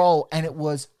a troll, and it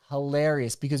was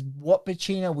hilarious because what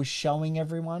Pacino was showing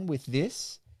everyone with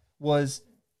this was,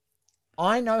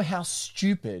 I know how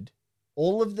stupid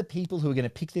all of the people who are going to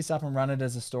pick this up and run it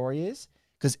as a story is,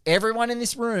 because everyone in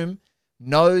this room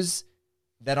knows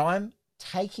that I'm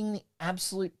taking the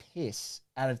absolute piss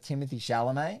out of Timothée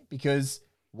Chalamet, because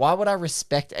why would I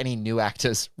respect any new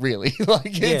actors, really?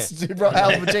 It's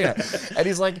Al Pacino. And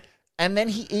he's like, and then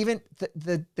he even,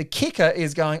 the kicker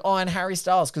is going, oh, and Harry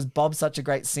Styles, because Bob's such a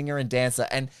great singer and dancer.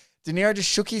 And De Niro just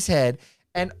shook his head.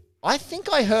 And I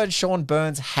think I heard Sean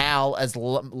Burns howl as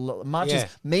much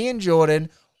as me and Jordan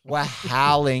were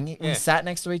howling. We sat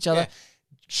next to each other.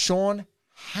 Sean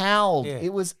howled.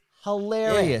 It was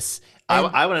hilarious.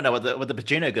 I want to know what the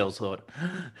Pacino girls thought.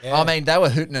 I mean, they were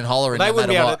hooting and hollering. They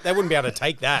wouldn't be able to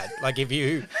take that. Like if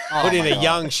you put in a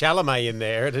young Chalamet in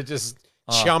there, it'd just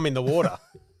chum in the water.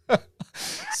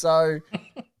 So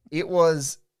it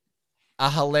was a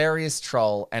hilarious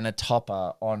troll and a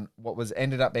topper on what was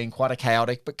ended up being quite a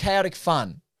chaotic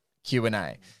fun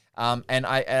Q&A. And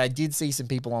I did see some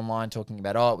people online talking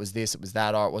about, oh, it was this, it was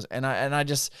that, oh, it was, and I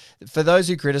just, for those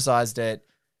who criticized it,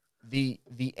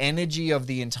 the energy of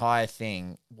the entire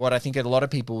thing, what I think a lot of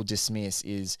people dismiss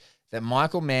is that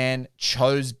Michael Mann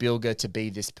chose Bilger to be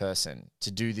this person, to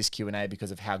do this Q&A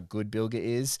because of how good Bilger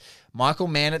is. Michael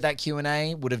Mann at that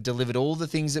Q&A would have delivered all the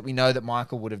things that we know that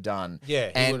Michael would have done.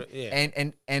 Yeah,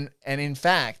 and in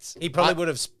fact, he probably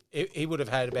would have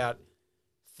had about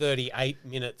 38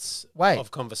 minutes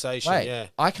of conversation. Yeah,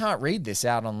 I can't read this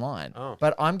out online,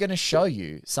 but I'm going to show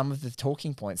you some of the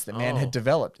talking points that Mann had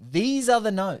developed. These are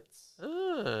the notes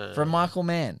from Michael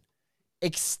Mann.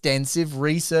 Extensive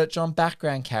research on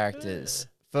background characters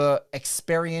for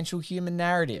experiential human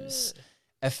narratives.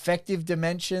 Effective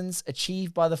dimensions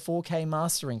achieved by the 4K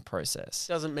mastering process.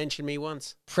 Doesn't mention me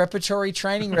once. Preparatory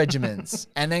training regimens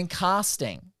and then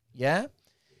casting. Yeah?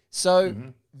 So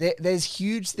there's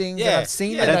huge things that I've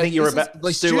seen. I don't think you're about...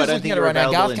 Stu, I don't think you're right now.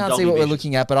 available Garth can't see what we're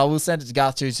looking at, but I will send it to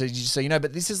Garth too, so you know.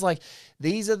 But this is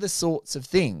these are the sorts of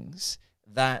things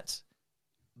that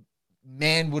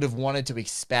Mann would have wanted to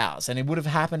espouse, and it would have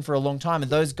happened for a long time.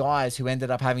 And those guys who ended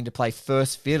up having to play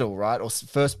first fiddle, right, or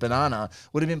first banana,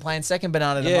 would have been playing second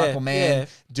banana to Michael Mann,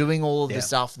 doing all of the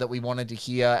stuff that we wanted to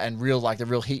hear, and the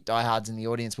real heat diehards in the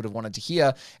audience would have wanted to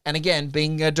hear. And again,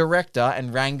 being a director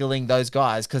and wrangling those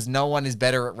guys, because no one is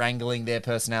better at wrangling their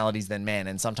personalities than Mann,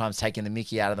 and sometimes taking the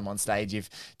mickey out of them on stage if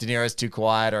De Niro's too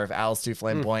quiet or if Al's too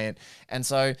flamboyant. And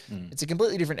so it's a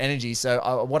completely different energy.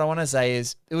 So what I want to say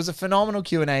is it was a phenomenal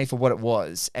Q&A for what what it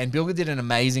was. And Bilger did an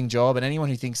amazing job. And anyone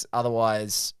who thinks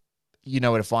otherwise, you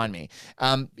know where to find me.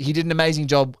 He did an amazing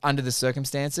job under the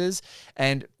circumstances.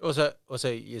 And Also,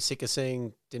 you're sick of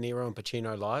seeing De Niro and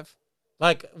Pacino live?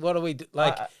 Like, what do we do?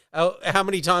 Like, how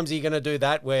many times are you going to do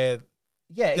that where,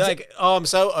 yeah, like, oh, I'm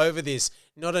so over this.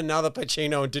 Not another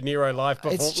Pacino and De Niro live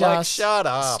performance. it's Like, just shut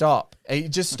up. Stop.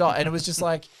 Just stop. And it was just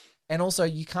like, and also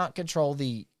you can't control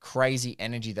the crazy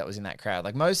energy that was in that crowd.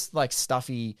 Like most like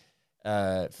stuffy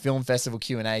film festival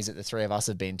Q&As that the three of us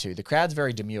have been to, the crowd's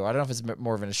very demure. I don't know if it's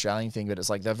more of an Australian thing, but it's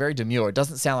like they're very demure. It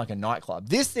doesn't sound like a nightclub.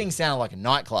 This thing sounded like a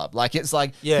nightclub. Like it's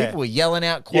like people were yelling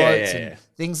out quotes and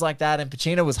things like that. And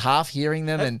Pacino was half hearing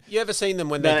them. And you ever seen them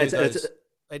when they do those?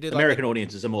 They do American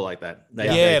audiences are more like that. They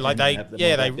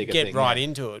get right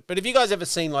into it. But have you guys ever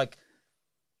seen like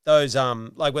those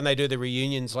like when they do the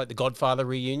reunions, like the Godfather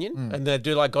reunion, and they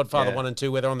do like Godfather 1 and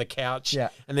 2 where they're on the couch and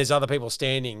there's other people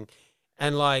standing,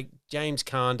 and like James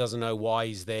Caan doesn't know why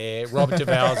he's there, Robert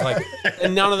Duvall's like,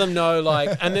 and none of them know,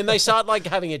 like, and then they start like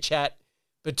having a chat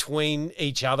between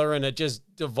each other, and it just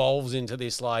devolves into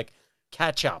this like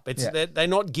catch up. It's they're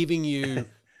not giving you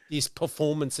this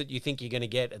performance that you think you're going to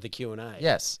get at the Q&A.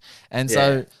 Yes. And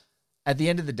so at the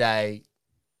end of the day,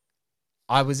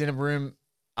 I was in a room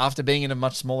after being in a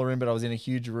much smaller room, but I was in a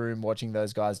huge room watching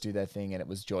those guys do their thing, and it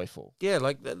was joyful. Yeah,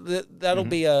 like that'll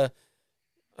be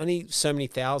only so many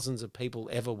thousands of people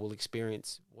ever will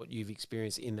experience what you've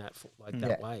experienced in that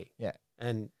that way. Yeah.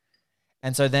 And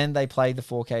so then they played the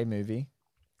 4K movie,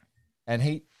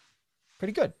 and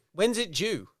pretty good. When's it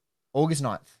due? August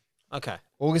 9th. Okay.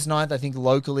 August 9th, I think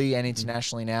locally and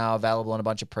internationally now, available on a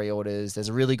bunch of pre-orders. There's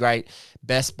a really great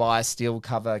Best Buy steel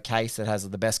cover case that has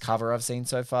the best cover I've seen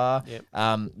so far,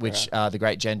 which the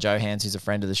great Jen Johans, who's a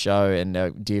friend of the show and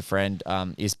a dear friend,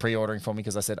 is pre-ordering for me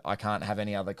because I said I can't have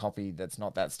any other copy that's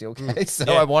not that steel case,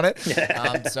 so I want it.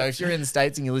 So if you're in the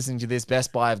States and you're listening to this,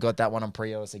 Best Buy, I've got that one on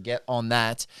pre-order, so get on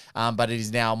that. But it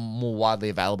is now more widely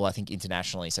available, I think,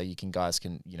 internationally, so guys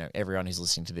can, everyone who's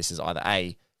listening to this is either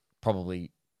A,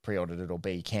 probably pre-ordered it, or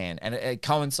B, can. And it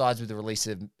coincides with the release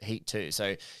of Heat 2.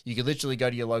 So you could literally go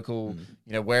to your local,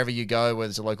 wherever you go,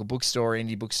 whether it's a local bookstore,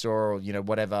 indie bookstore, or,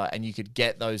 whatever, and you could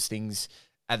get those things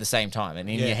at the same time. And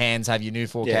in your hands have your new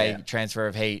 4K transfer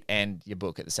of Heat and your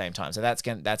book at the same time. So that's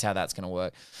how that's going to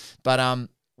work. But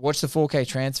watch the 4K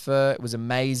transfer. It was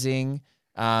amazing.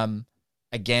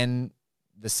 Again,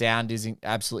 the sound is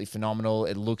absolutely phenomenal.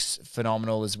 It looks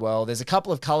phenomenal as well. There's a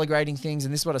couple of color grading things,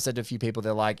 and this is what I said to a few people.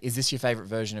 They're like, is this your favorite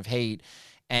version of Heat?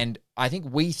 And I think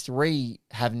we three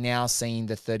have now seen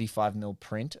the 35mm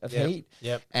print of Heat.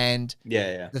 Yep. And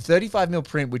the 35mm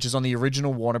print, which is on the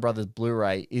original Warner Brothers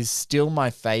Blu-ray, is still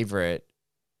my favorite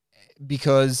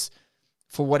because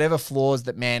for whatever flaws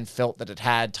that man felt that it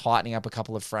had, tightening up a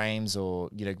couple of frames or,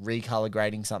 recolor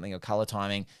grading something or color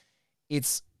timing,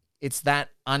 it's that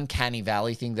uncanny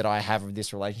valley thing that I have with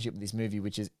this relationship with this movie,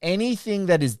 which is anything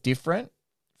that is different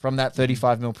from that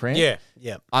 35mm print.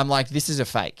 Yeah. I'm like, this is a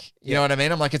fake. You know what I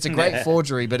mean? I'm like, it's a great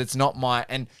forgery, but it's not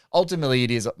and ultimately it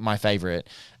is my favorite.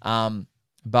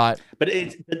 But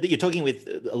you're talking with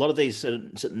a lot of these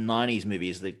certain 90s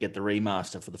movies that get the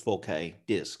remaster for the 4K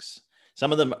discs.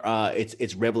 Some of them,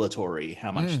 it's revelatory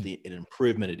how much an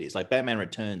improvement it is. Like Batman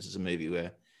Returns is a movie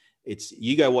where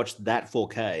you go watch that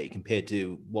 4K compared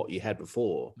to what you had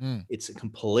before. It's a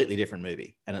completely different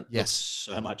movie, and it looks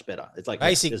so much better. It's like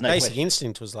Basic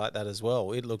Instinct was like that as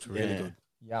well. It looked really good.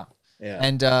 Yeah.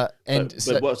 Yeah.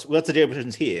 But what's the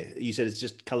difference here? You said it's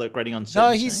just color grading on.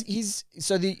 No, it's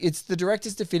the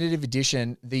director's definitive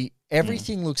edition.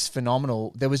 Everything looks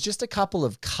phenomenal. There was just a couple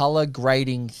of color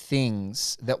grading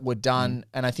things that were done,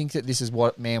 and I think that this is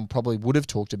what man probably would have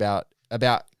talked about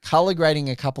color grading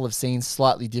a couple of scenes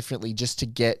slightly differently just to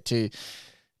get to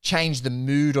change the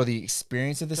mood or the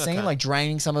experience of the scene, like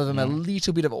draining some of them a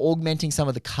little bit, of augmenting some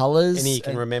of the colors. Any you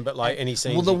can remember, like any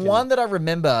scene? Well, the one that I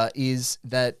remember is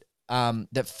that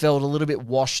that felt a little bit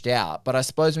washed out. But I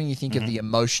suppose when you think of the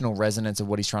emotional resonance of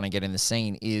what he's trying to get in the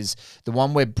scene is the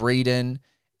one where Breeden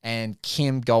and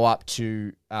Kim go up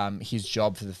to his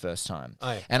job for the first time.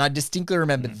 Oh, yeah. And I distinctly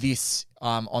remember this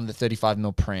on the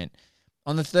 35mm print.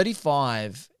 On the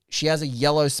 35, she has a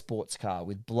yellow sports car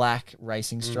with black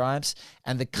racing stripes,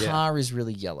 and the car is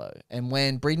really yellow. And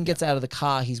when Breeden gets out of the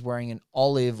car, he's wearing an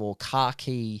olive or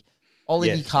khaki,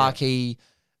 khaki,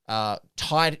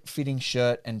 tight-fitting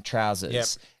shirt and trousers. Yep.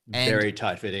 And, very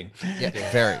tight-fitting.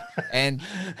 Yeah, very. And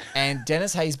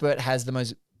Dennis Haysbert has the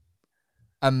most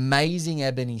amazing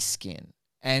ebony skin.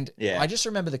 And I just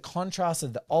remember the contrast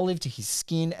of the olive to his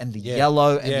skin and the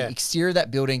yellow and the exterior of that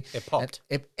building. It popped.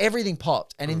 Everything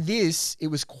popped. And in this, it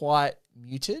was quite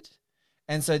muted.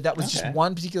 And so that was just Okay.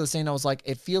 one particular scene. I was like,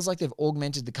 it feels like they've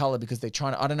augmented the color because they're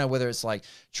trying to, I don't know whether it's like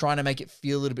trying to make it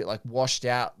feel a little bit like washed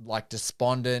out, like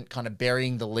despondent, kind of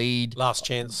burying the lead. Last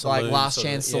Chance Like Saloon. Last sort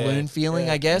of- Chance yeah, Saloon feeling,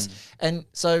 yeah. I guess. And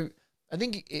so I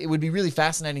think it would be really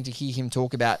fascinating to hear him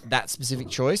talk about that specific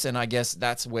choice. And I guess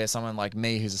that's where someone like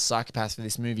me, who's a psychopath for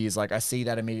this movie, is like, I see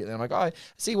that immediately. I'm like, oh, I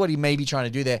see what he may be trying to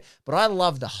do there. But I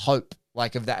love the hope,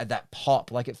 like, of that pop.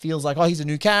 Like, it feels like, oh, he's a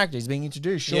new character. He's being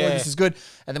introduced. Sure, Yeah. this is good.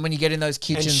 And then when you get in those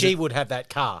kitchens. And she would have that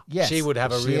car. Yes. She would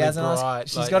have a She really has a nice- bright.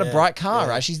 she's like, got a yeah, bright car,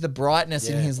 yeah. right? She's the brightness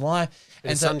in Yeah. his life.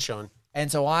 And so, sunshine.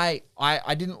 and so I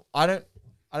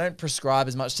don't prescribe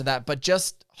as much to that, but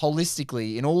just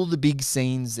holistically, in all the big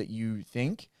scenes that you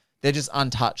think, they're just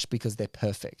untouched because they're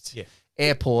perfect. Yeah.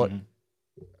 Airport,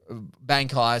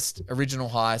 bank heist, original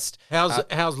heist.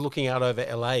 How's looking out over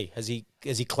LA? Has he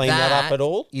cleaned that up at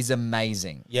all? Is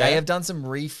amazing. Yeah. They have done some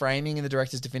reframing in the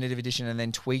director's definitive edition and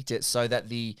then tweaked it so that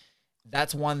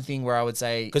that's one thing where I would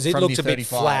say, Because it from looks the a bit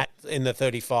 35 flat in the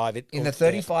 35. In the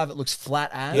 35, it looks flat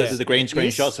as. Yeah. This is the green screen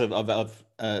This- shots of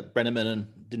Brenneman and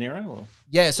De Niro? Or?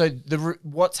 Yeah, so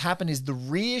what's happened is the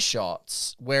rear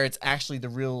shots where it's actually the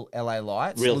real LA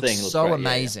lights Real looks thing looks so great, yeah,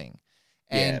 yeah. amazing.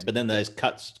 Yeah, And but then those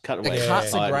cuts, the cutaways.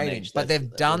 cuts are hide great, an edge. but That's- they've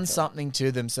that's done okay. something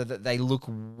to them so that they look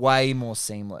way more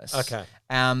seamless. Okay.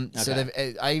 So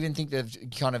Okay. I even think they've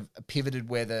kind of pivoted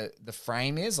where the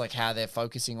frame is, like how they're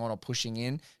focusing on or pushing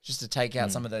in, just to take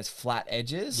out some of those flat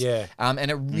edges. Yeah. And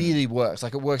it really works.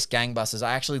 Like, it works gangbusters.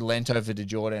 I actually leant over to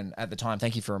Jordan at the time.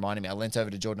 Thank you for reminding me. I leant over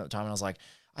to Jordan at the time and I was like,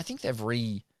 I think they've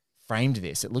reframed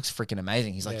this. It looks freaking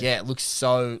amazing. He's like, yeah, it looks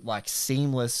so like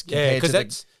seamless. Yeah, compared because to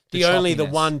that's the only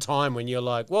choppiness. one time when you're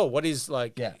like, whoa, what is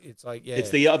like? Yeah. It's like, yeah. It's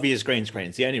the obvious green screen.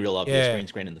 It's the only real obvious Yeah. green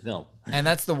screen in the film. And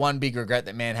that's the one big regret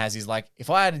that man has is like, if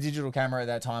I had a digital camera at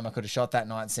that time, I could have shot that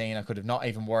night scene. I could have not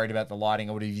even worried about the lighting.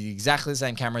 I would have used exactly the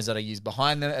same cameras that I used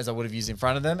behind them as I would have used in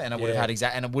front of them. And I would have Yeah.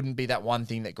 had and it wouldn't be that one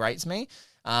thing that grates me.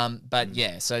 But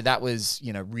yeah, so that was,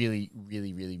 really,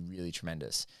 really, really, really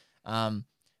tremendous.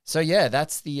 So yeah,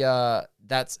 that's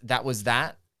that was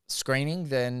that screening.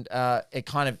 Then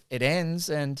it ends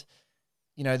and,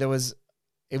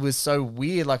 it was so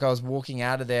weird. Like, I was walking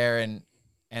out of there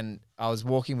and I was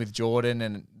walking with Jordan,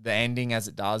 and the ending, as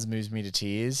it does, moves me to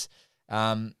tears.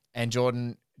 And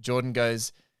Jordan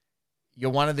goes,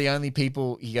 "You're one of the only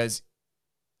people," he goes,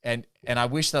 and I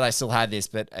wish that I still had this,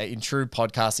 but in true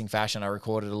podcasting fashion, I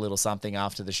recorded a little something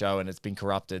after the show and it's been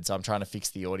corrupted. So I'm trying to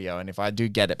fix the audio. And if I do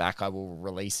get it back, I will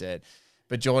release it.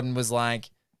 But Jordan was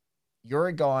like, "You're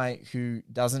a guy who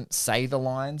doesn't say the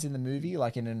lines in the movie,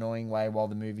 like in an annoying way while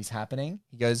the movie's happening."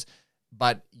 He goes,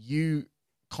 "But you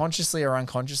consciously or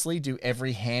unconsciously do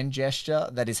every hand gesture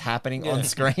that is happening on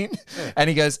screen." And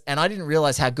he goes, "And I didn't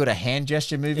realize how good a hand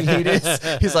gesture movie he is."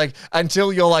 He's like,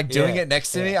 "Until you're like doing Yeah, it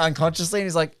next to me unconsciously." And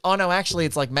he's like, "Oh no, actually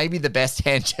it's like maybe the best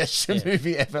hand gesture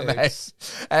movie ever made."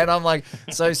 And I'm like,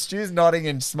 so Stu's nodding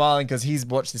and smiling because he's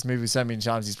watched this movie so many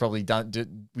times. He's probably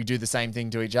we do the same thing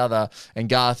to each other, and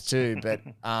Garth too. But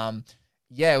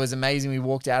yeah, it was amazing. We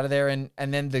walked out of there, and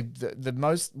then one of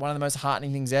the most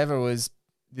heartening things ever was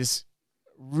this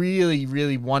really,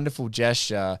 really wonderful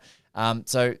gesture.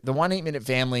 So the 1 8 Minute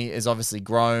family is obviously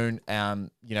grown,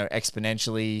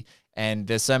 exponentially. And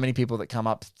there's so many people that come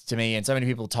up to me, and so many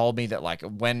people told me that like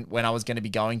when I was going to be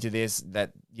going to this,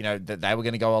 that, that they were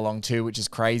going to go along too, which is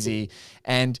crazy.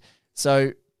 And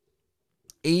so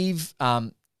Eve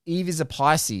is a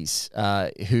Pisces,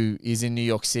 who is in New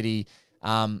York City,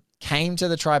 came to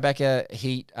the Tribeca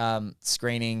Heat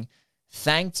screening,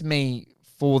 thanked me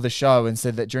for the show, and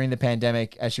said that during the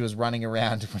pandemic, as she was running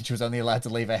around when she was only allowed to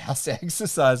leave her house to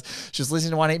exercise, she was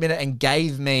listening to 1 8 Minute and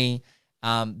gave me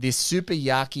this super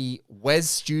yucky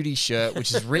Wes Studi shirt,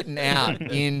 which is written out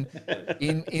in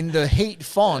the Heat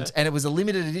font, and it was a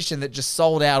limited edition that just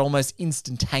sold out almost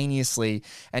instantaneously.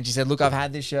 And she said, "Look, I've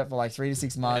had this shirt for like 3 to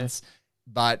 6 months,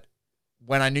 but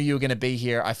when I knew you were going to be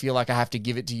here, I feel like I have to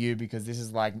give it to you because this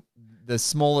is like the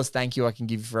smallest thank you I can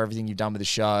give you for everything you've done with the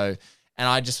show." And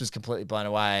I just was completely blown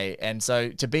away. And so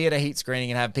to be at a Heat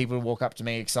screening and have people walk up to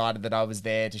me excited that I was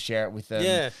there to share it with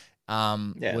them,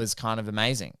 was kind of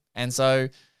amazing. And so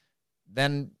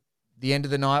then the end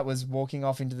of the night was walking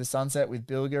off into the sunset with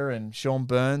Bilger and Sean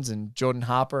Burns and Jordan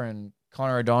Harper and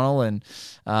Connor O'Donnell and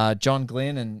John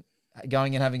Glynn, and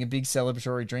going and having a big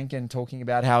celebratory drink and talking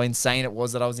about how insane it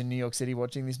was that I was in New York City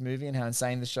watching this movie, and how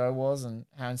insane the show was, and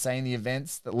how insane the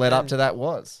events that led up to that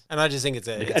was. And I just think it's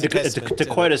a testament To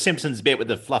quote a Simpsons bit with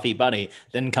the fluffy bunny,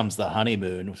 then comes the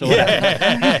honeymoon. So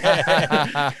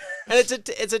And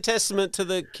it's a testament to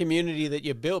the community that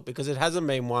you built, because it hasn't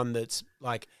been one that's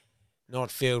like not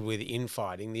filled with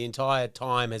infighting. The entire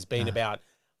time has been about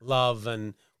love,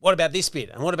 and what about this bit,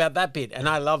 and what about that bit, and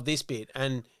I love this bit,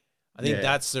 and I think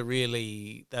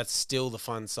that's still the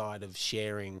fun side of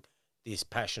sharing this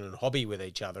passion and hobby with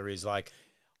each other, is like,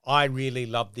 I really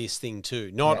love this thing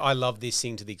too. Not I love this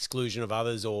thing to the exclusion of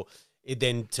others, or it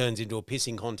then turns into a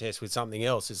pissing contest with something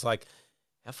else. It's like,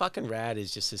 how fucking rad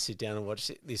is just to sit down and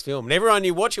watch this film. And everyone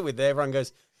you watch it with, everyone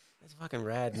goes, that's a fucking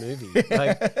rad movie.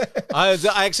 Like,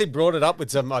 I actually brought it up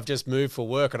with I've just moved for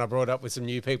work, and I brought it up with some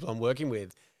new people I'm working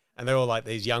with. And they're all like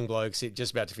these young blokes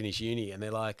just about to finish uni. And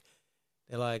they're like,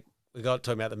 we got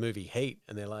talking about the movie Heat,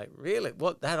 and they're like, really?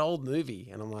 What, that old movie?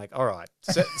 And I'm like, all right,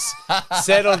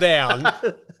 settle down.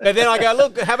 But then I go,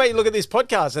 look, how about you look at this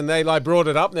podcast? And they like brought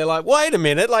it up, and they're like, wait a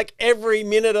minute, like every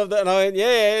minute of that. And I went,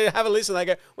 yeah, have a listen. They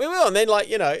go, we will. And then like,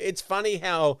 you know, it's funny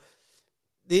how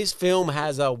this film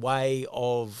has a way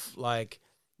of like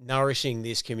nourishing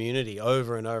this community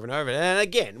over and over and over. And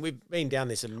again, we've been down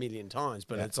this a million times,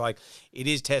 but it's like, it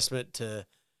is testament to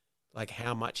like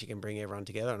how much you can bring everyone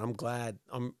together. And I'm glad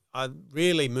I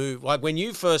really moved. Like when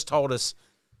you first told us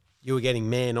you were getting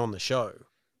Man on the show,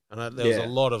 and there was a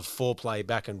lot of foreplay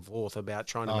back and forth about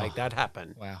trying to make that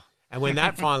happen. Wow. And when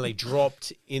that finally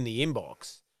dropped in the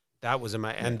inbox, that was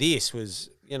amazing. And this was,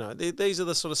 you know, these are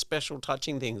the sort of special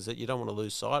touching things that you don't want to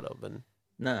lose sight of. And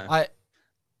no,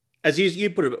 as you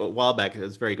put it a while back,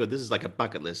 it's very good. This is like a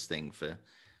bucket list thing for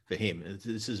him.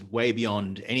 This is way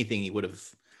beyond anything you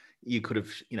could have,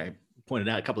 you know, pointed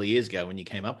out a couple of years ago when you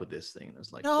came up with this thing. It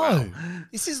was like, wow,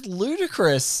 this is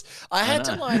ludicrous. I had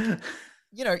to like,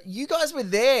 you know, you guys were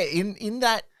there in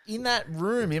that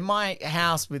room in my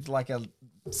house with like a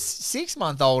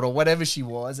 6-month-old or whatever she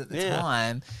was at the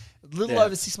time, a little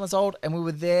over 6 months old, and we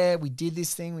were there. We did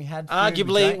this thing. We had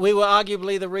food, we were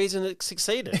arguably the reason it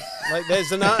succeeded. Like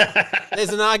there's an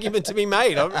argument to be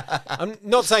made. I'm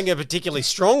not saying a particularly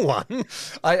strong one.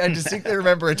 I distinctly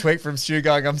remember a tweet from Stu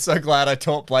going, "I'm so glad I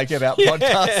taught Blake about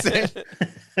podcasting."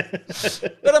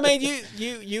 But I mean,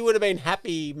 you would have been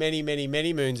happy many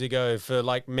moons ago for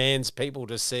like Man's people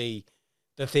to see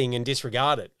the thing and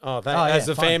disregard it. As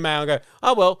a fan mail, go,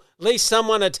 oh well, at least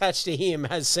someone attached to him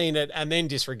has seen it and then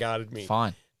disregarded me.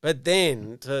 Fine. But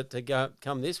then to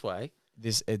come this way,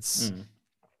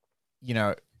 you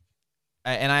know,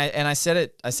 and I said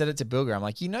it to Bilger. I'm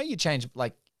like, you know, you change,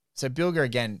 like, so Bilger,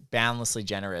 again, boundlessly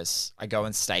generous. I go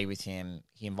and stay with him.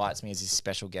 He invites me as his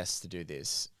special guest to do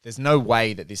this. There's no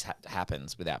way that this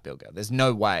happens without Bilger. There's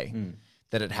no way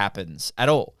that it happens at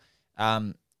all.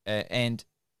 And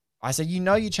I said, you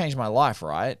know, you changed my life,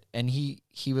 right? And he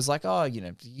was like, oh, you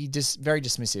know, he just very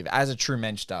dismissive, as a true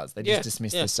mensch does. They just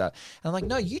dismiss this stuff. And I'm like,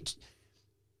 no,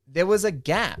 there was a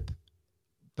gap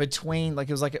between, like,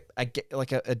 it was like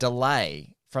a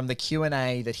delay from the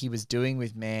Q&A that he was doing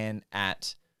with Man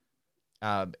at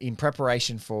in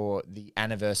preparation for the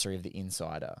anniversary of The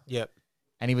Insider. Yep.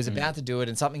 And he was about to do it,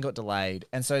 and something got delayed.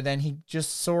 And so then he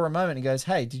just saw a moment. He goes,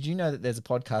 hey, did you know that there's a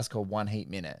podcast called One Heat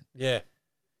Minute? Yeah.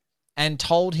 And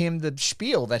told him the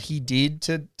spiel that he did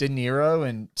to De Niro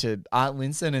and to Art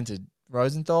Linson and to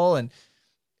Rosenthal. And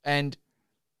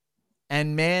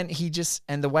man,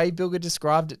 and the way Bilger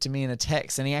described it to me in a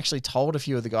text, and he actually told a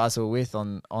few of the guys who were with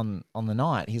on the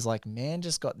night, he's like, Man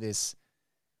just got this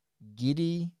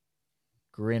giddy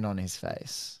grin on his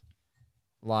face.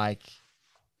 Like,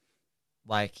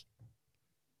 look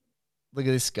at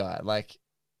this guy. Like,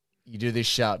 you do this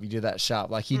sharp, you do that sharp.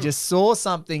 Like, he just saw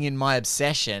something in my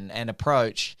obsession and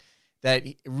approach that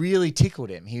really tickled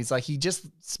him. He was like, he just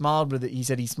smiled with it. He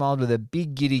said he smiled with a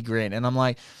big giddy grin. And I'm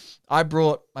like, I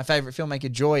brought my favorite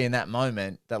filmmaker joy in that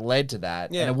moment that led to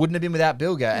that. Yeah. And it wouldn't have been without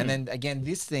Bilger. And then again,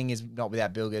 this thing is not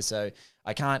without Bilger. So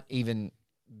I can't even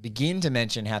begin to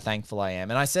mention how thankful I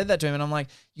am. And I said that to him, and I'm like,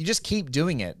 you just keep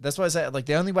doing it. That's why I say, like,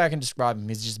 the only way I can describe him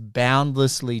is just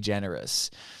boundlessly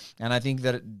generous. And I think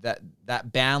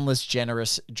that boundless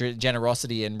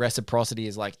generosity and reciprocity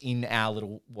is like in our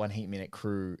little One Heat Minute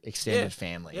crew extended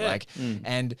family. Yeah. Like,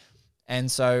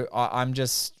 and so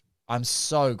I'm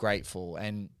so grateful,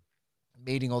 and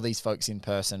meeting all these folks in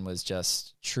person was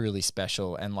just truly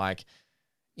special. And like,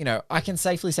 you know, I can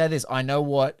safely say this. I know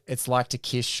what it's like to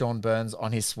kiss Sean Burns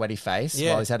on his sweaty face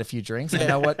while he's had a few drinks. I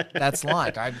know what that's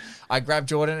like. I grabbed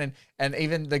Jordan, and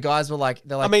even the guys were like,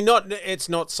 they're like, I mean, it's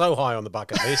not so high on the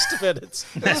bucket list, but it's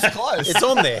close. It's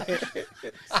on there.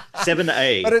 7 to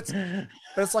 8. But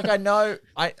it's like,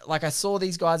 I saw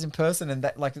these guys in person, and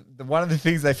that, like, one of the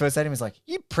things they first said to me was like,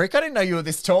 you prick, I didn't know you were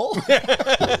this tall.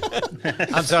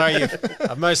 I'm sorry,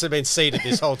 I've mostly been seated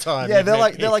this whole time. Yeah, they're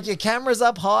like, your camera's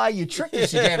up high, you tricked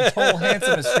us, you damn tall,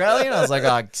 handsome Australian. I was like,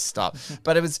 oh, stop.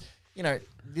 But it was, you know,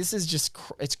 this is just,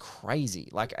 it's crazy.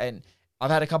 Like, and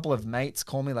I've had a couple of mates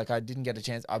call me, like I didn't get a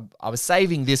chance. I was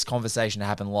saving this conversation to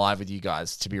happen live with you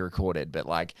guys to be recorded, but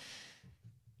like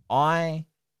I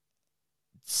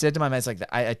said to my mates, like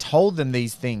I told them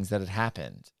these things that had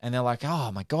happened, and they're like,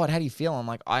 "Oh my God, how do you feel?" I'm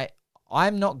like,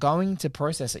 I'm not going to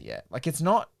process it yet. Like it's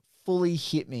not fully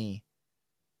hit me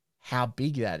how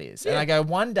big that is. Yeah. And I go,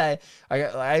 one day,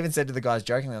 I even said to the guys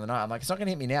jokingly the other night, I'm like, it's not going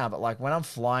to hit me now, but like when I'm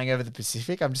flying over the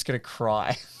Pacific, I'm just going to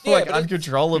cry like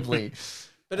uncontrollably.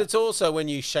 But it's also when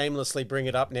you shamelessly bring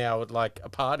it up now at like a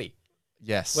party.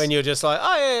 Yes. When you're just like,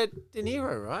 oh yeah, De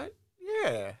Niro, right?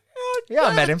 Yeah. Yeah,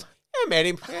 I met him. I met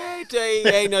him.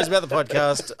 He knows about the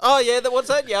podcast. Oh, yeah, what's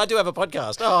that? Yeah, I do have a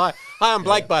podcast. Oh, hi, I'm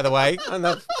Blake, by the way. And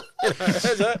that's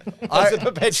a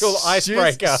perpetual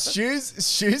icebreaker.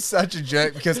 Stu's such a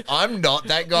jerk because I'm not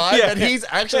that guy, but he's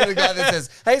actually the guy that says,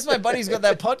 hey, it's my buddy who's got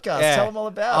that podcast. Tell him all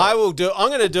about it. I will do it. I'm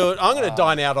going to do it. I'm going to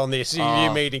dine out on this, you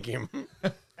meeting him.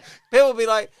 People will be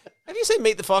like, have you seen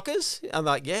Meet the Fockers? I'm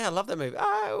like, yeah, I love that movie.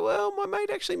 Oh, well, my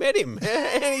mate actually met him.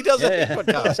 And he does a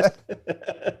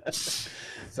podcast.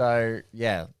 So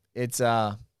yeah, it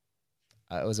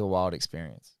was a wild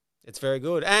experience. It's very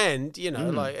good, and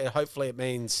like hopefully it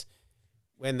means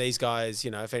when these guys,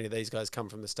 if any of these guys come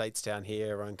from the States down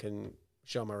here, everyone can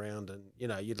show them around, and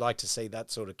you'd like to see that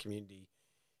sort of community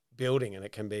building, and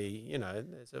it can be,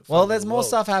 there's more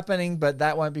stuff happening, but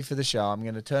that won't be for the show. I'm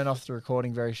going to turn off the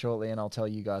recording very shortly, and I'll tell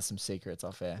you guys some secrets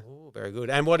off air. Oh, very good.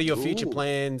 And what are your future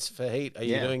plans for Heat? Are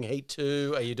you doing Heat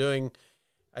 2? Are you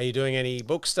doing any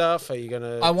book stuff? Are you going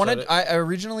to... I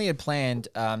originally had planned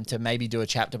to maybe do a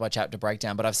chapter-by-chapter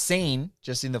breakdown, but I've seen,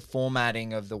 just in the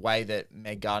formatting of the way that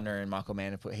Meg Gardner and Michael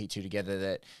Mann have put Heat 2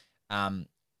 together, that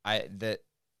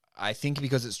I think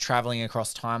because it's traveling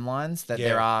across timelines, that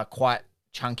there are quite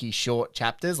chunky, short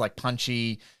chapters, like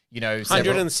punchy...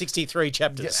 163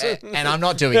 chapters. And I'm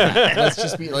not doing that.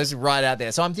 Let's write out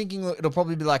there. So I'm thinking it'll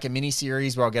probably be like a mini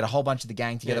series where I'll get a whole bunch of the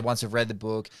gang together once I've read the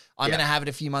book. I'm going to have it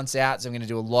a few months out. So I'm going to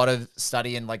do a lot of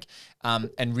study and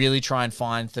and really try and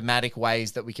find thematic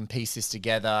ways that we can piece this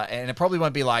together. And it probably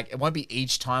won't be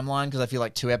each timeline because I feel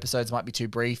like 2 episodes might be too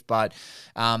brief, but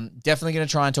definitely going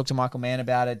to try and talk to Michael Mann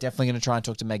about it. Definitely going to try and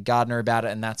talk to Meg Gardner about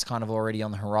it. And that's kind of already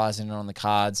on the horizon and on the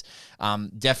cards.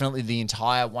 Definitely the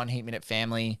entire One Heat Minute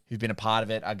family who've been a part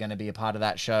of it are going to be a part of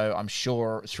that show, I'm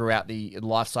sure, throughout the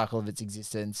life cycle of its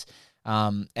existence.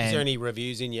 Is there any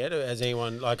reviews in yet? Has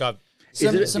anyone,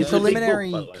 some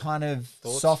preliminary kind of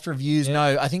thoughts? Soft reviews? Yeah.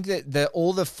 No, I think that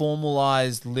all the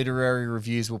formalized literary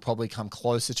reviews will probably come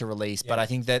closer to release, but I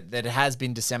think that it has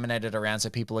been disseminated around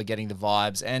so people are getting the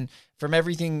vibes. And from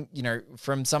everything,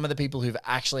 from some of the people who've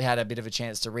actually had a bit of a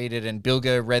chance to read it, and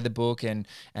Bilger read the book and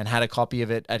had a copy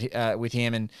of it with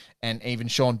him, and even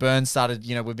Sean Burns started,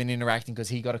 we've been interacting because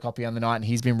he got a copy on the night and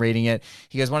he's been reading it.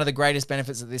 He goes, one of the greatest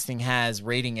benefits that this thing has,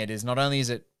 reading it, is not only is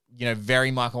it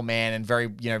very Michael Mann and very,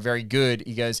 very good.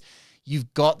 He goes,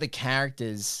 you've got the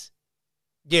characters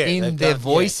in their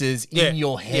voices in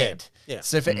your head. Yeah.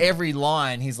 So for every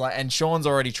line, he's like, and Sean's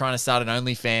already trying to start an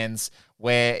OnlyFans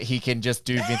where he can just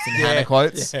do Vincent Hanna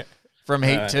quotes from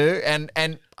Heat 2.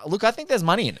 And look, I think there's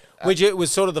money in it. Which it was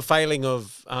sort of the failing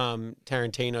of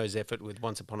Tarantino's effort with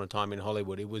Once Upon a Time in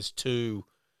Hollywood. It was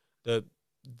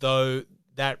though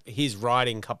that his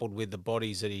writing coupled with the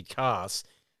bodies that he cast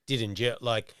didn't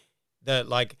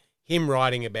him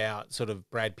writing about sort of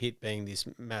Brad Pitt being this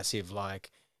massive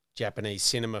Japanese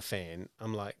cinema fan.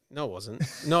 I'm like, no, it wasn't.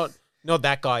 Not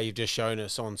that guy you've just shown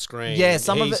us on screen. Yeah,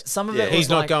 some of it. He's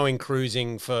not going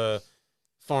cruising for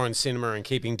foreign cinema and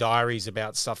keeping diaries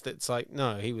about stuff that's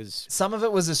no, he was. Some of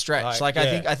it was a stretch.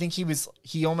 I think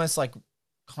he almost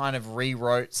kind of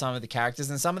rewrote some of the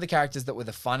characters, and some of the characters that were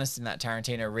the funnest in that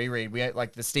Tarantino reread. We had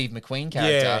the Steve McQueen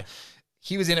character. Yeah.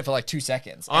 He was in it for 2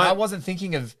 seconds. And I wasn't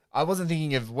thinking of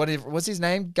what's his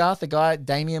name? Garth, the guy,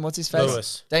 Damien, what's his face?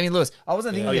 Lewis. Damien Lewis. I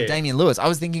wasn't thinking of Damien Lewis. I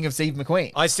was thinking of Steve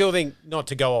McQueen. I still think, not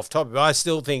to go off topic, but I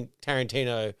still think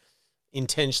Tarantino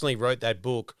intentionally wrote that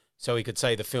book so he could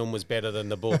say the film was better than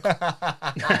the book.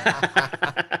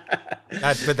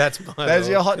 That's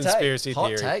your hot conspiracy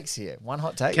theory. Hot takes here. One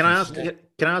hot take. Can I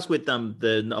ask with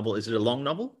the novel, is it a long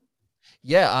novel?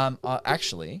 Yeah,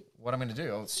 actually, what I'm going to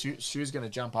do, Stu's going to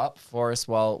jump up for us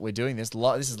while we're doing this.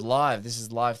 This is live. This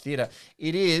is live theater.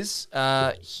 It is,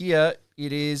 here,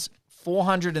 it is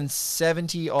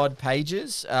 470 odd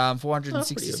pages,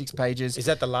 466 pages. Is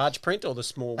that the large print or the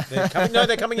small? They're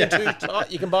coming in 2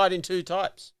 types. You can buy it in 2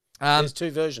 types. There's two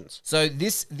versions. So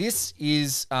this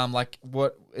is like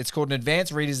what it's called, an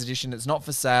advanced reader's edition. It's not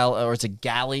for sale, or it's a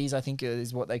galleys, I think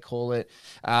is what they call it.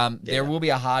 There will be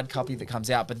a hard copy that comes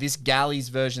out, but this galleys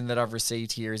version that I've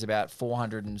received here is about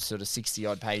 460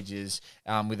 odd pages,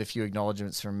 with a few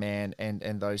acknowledgements from Mann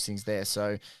and those things there.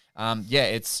 So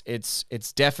it's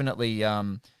definitely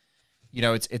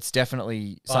it's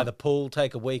definitely By the pool,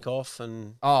 take a week off,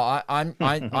 and I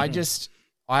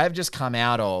have just come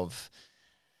out of.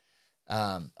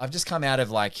 I've just come out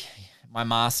of like my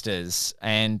master's,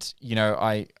 and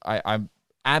I'm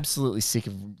absolutely sick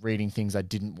of reading things I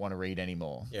didn't want to read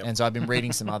anymore. Yep. And so I've been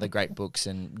reading some other great books,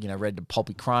 and read the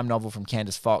pulpy crime novel from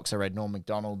Candace Fox. I read Norm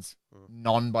Macdonald's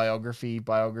autobiography,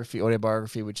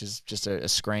 which is just a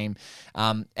scream.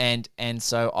 And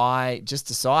so I just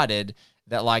decided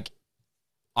that like,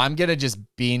 I'm going to just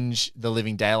binge the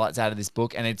living daylights out of this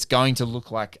book, and it's going to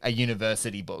look like a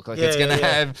university book. Like it's going to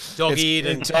have dog-eared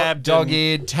and tabbed.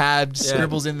 Dog-eared, tabbed,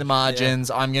 scribbles in the margins.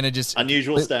 Yeah. I'm going to just...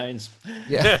 Unusual stains.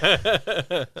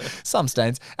 Yeah. Some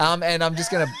stains. And I'm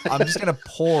just going to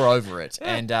pour over it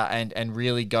and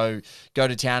really go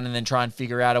to town, and then try and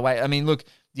figure out a way. I mean, look,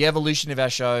 the evolution of our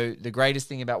show, the greatest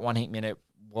thing about One Heat Minute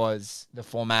was the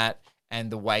format and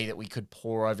the way that we could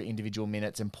pour over individual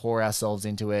minutes and pour ourselves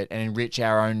into it and enrich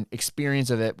our own experience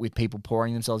of it with people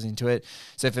pouring themselves into it.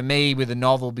 So for me, with a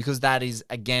novel, because that is,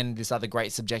 again, this other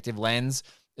great subjective lens,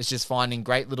 it's just finding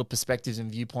great little perspectives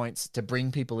and viewpoints to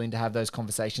bring people in to have those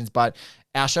conversations. But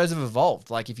our shows have evolved.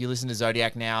 Like if you listen to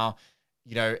Zodiac now,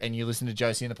 and you listen to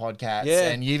Josie and the podcast,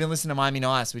 and you even listen to Miami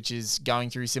Nice, which is going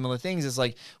through similar things. It's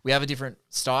like we have a different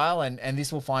style, and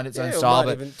this will find its own style.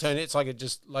 But even turn it's like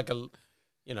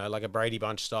like a Brady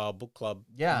Bunch style book club.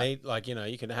 Yeah. Meet,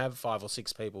 you can have 5 or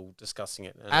 6 people discussing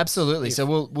it. Absolutely. So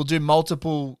we'll do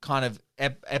multiple kind of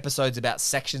episodes about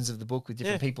sections of the book with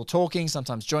different people talking,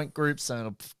 sometimes joint groups, and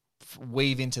it'll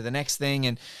weave into the next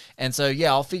thing. And so,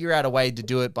 I'll figure out a way to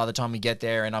do it by the time we get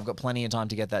there. And I've got plenty of time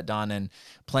to get that done and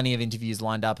plenty of interviews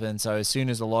lined up. And so as soon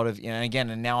as a lot of,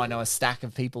 and now I know a stack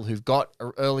of people who've got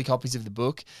early copies of the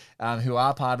book, who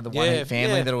are part of the One Heat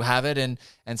family that'll have it. And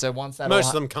so once that most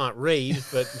of them can't read,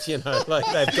 but they've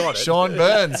got it. Sean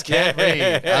Burns can't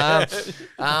read.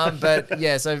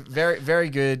 So very, very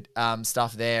good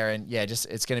stuff there. And just,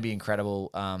 it's going to be incredible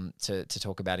to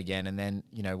talk about again. And then,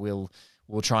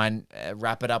 we'll try and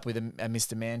wrap it up with a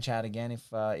Mr. Man chat again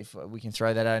if we can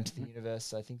throw that out into the universe.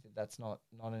 So I think that's not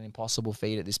an impossible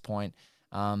feat at this point.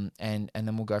 And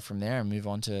then we'll go from there and move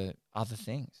on to other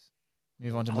things. I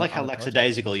like how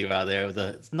lackadaisical you are there.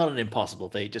 It's not an impossible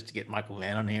feat just to get Michael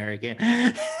Mann on here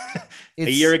again. A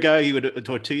year ago,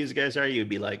 or 2 years ago, sorry, you'd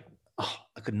be like, oh,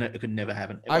 it could never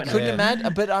happen. I couldn't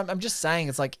imagine, but I'm just saying,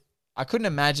 it's like I couldn't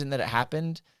imagine that it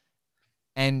happened.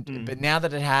 But now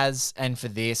that it has, and for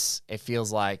this, it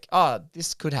feels like, oh,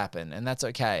 this could happen, and that's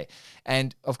okay.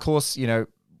 And of course, the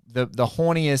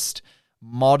horniest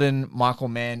modern Michael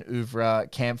Mann oeuvre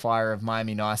campfire of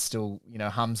Miami Nice still,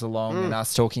 hums along, and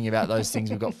us talking about those things.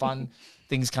 We've got fun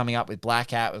things coming up with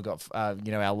Black Hat. We've got,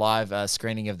 our live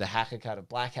screening of the Hacker Cut of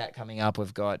Black Hat coming up.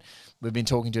 We've been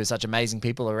talking to such amazing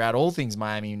people around all things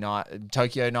Miami Nice,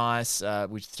 Tokyo Nice,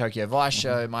 which the Tokyo Vice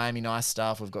show, Miami Nice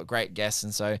stuff. We've got great guests.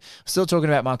 And so still talking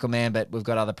about Michael Mann, but we've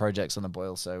got other projects on the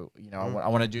boil. So, I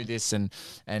want to do this and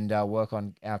work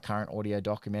on our current audio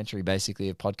documentary, basically,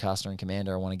 of Podcaster and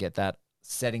Commander. I want to get that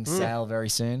setting sail very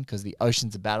soon, because the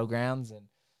oceans are battlegrounds, and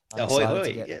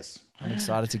I'm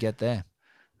excited to get there.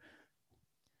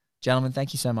 Gentlemen,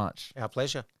 thank you so much. Our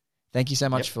pleasure. Thank you so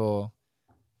much for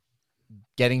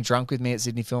getting drunk with me at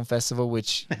Sydney Film Festival,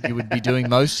 which you would be doing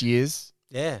most years.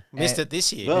 Yeah, missed it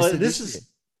this year. Well, this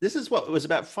is what, it was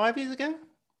about 5 years ago?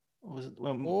 Or was it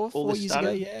when 4 years ago,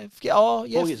 yeah. Oh,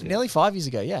 yeah, nearly 5 years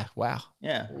ago, yeah. Wow.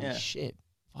 Yeah, Holy shit.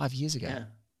 5 years ago.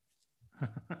 Yeah.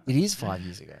 It is 5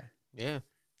 years ago. Yeah.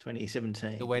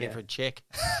 2017. You're waiting for a check.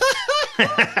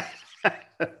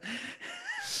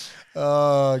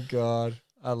 Oh, God.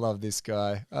 I love this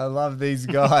guy. I love these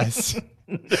guys.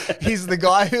 He's the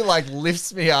guy who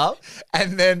lifts me up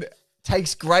and then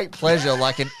takes great pleasure,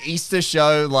 like an Easter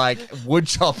show, wood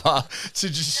chopper, to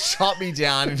just chop me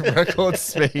down in record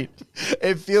speed.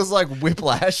 It feels like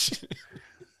Whiplash.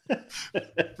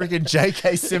 Freaking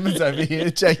J.K. Simmons over here.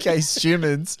 J.K.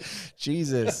 Simmons.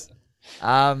 Jesus.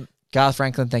 Garth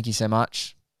Franklin, thank you so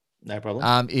much. No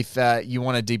problem. If you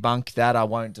want to debunk that, I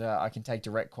won't. I can take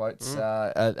direct quotes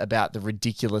about the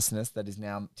ridiculousness that is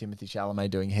now Timothée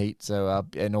Chalamet doing Heat. So,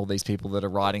 and all these people that are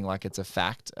writing like it's a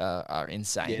fact are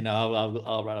insane. Yeah, no,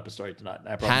 I'll write up a story tonight.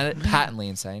 No problem. Patently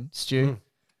insane. Stu?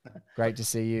 Great to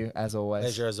see you, as always.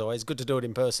 Pleasure as always. Good to do it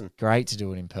in person. Great to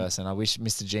do it in person. I wish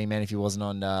Mr. G-Man, if he wasn't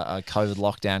on a COVID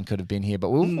lockdown, could have been here. But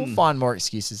we'll find more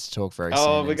excuses to talk very soon.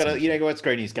 Oh, we got to, you know what,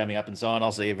 screening's coming up and so on.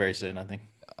 I'll see you very soon, I think.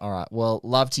 All right. Well,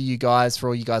 love to you guys. For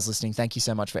all you guys listening, thank you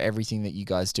so much for everything that you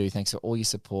guys do. Thanks for all your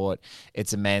support.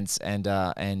 It's immense. And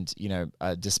you know,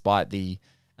 despite the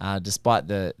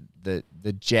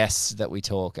jests that we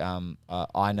talk,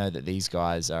 I know that these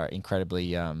guys are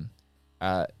incredibly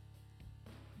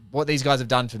what these guys have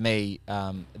done for me.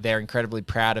 They're incredibly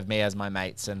proud of me as my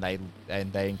mates, and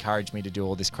they encourage me to do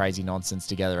all this crazy nonsense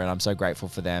together. And I'm so grateful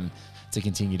for them to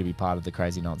continue to be part of the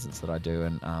crazy nonsense that I do.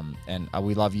 And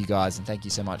we love you guys, and thank you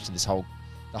so much to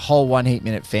the whole One Heat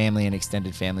Minute family and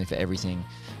extended family for everything.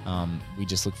 We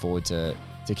just look forward to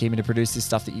keeping to produce this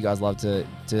stuff that you guys love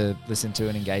to listen to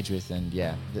and engage with. And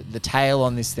yeah, the tail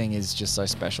on this thing is just so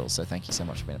special. So thank you so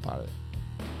much for being a part of it.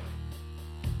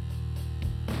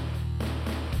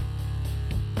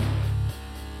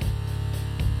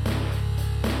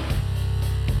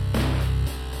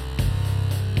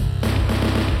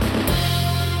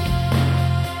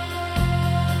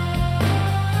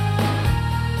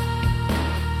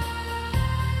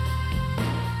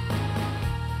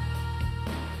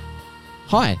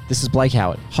 Hi, this is Blake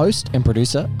Howard, host and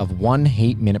producer of One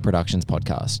Heat Minute Productions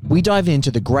podcast. We dive into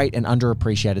the great and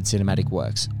underappreciated cinematic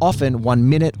works, often 1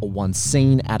 minute or one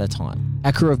scene at a time.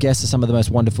 Our crew of guests are some of the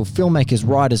most wonderful filmmakers,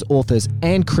 writers, authors,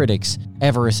 and critics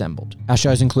ever assembled. Our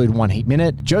shows include One Heat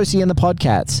Minute, Josie and the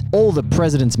Podcats, All the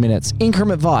President's Minutes,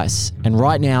 Increment Vice, and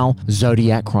right now,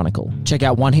 Zodiac Chronicle. Check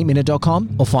out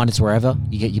oneheatminute.com or find us wherever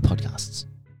you get your podcasts.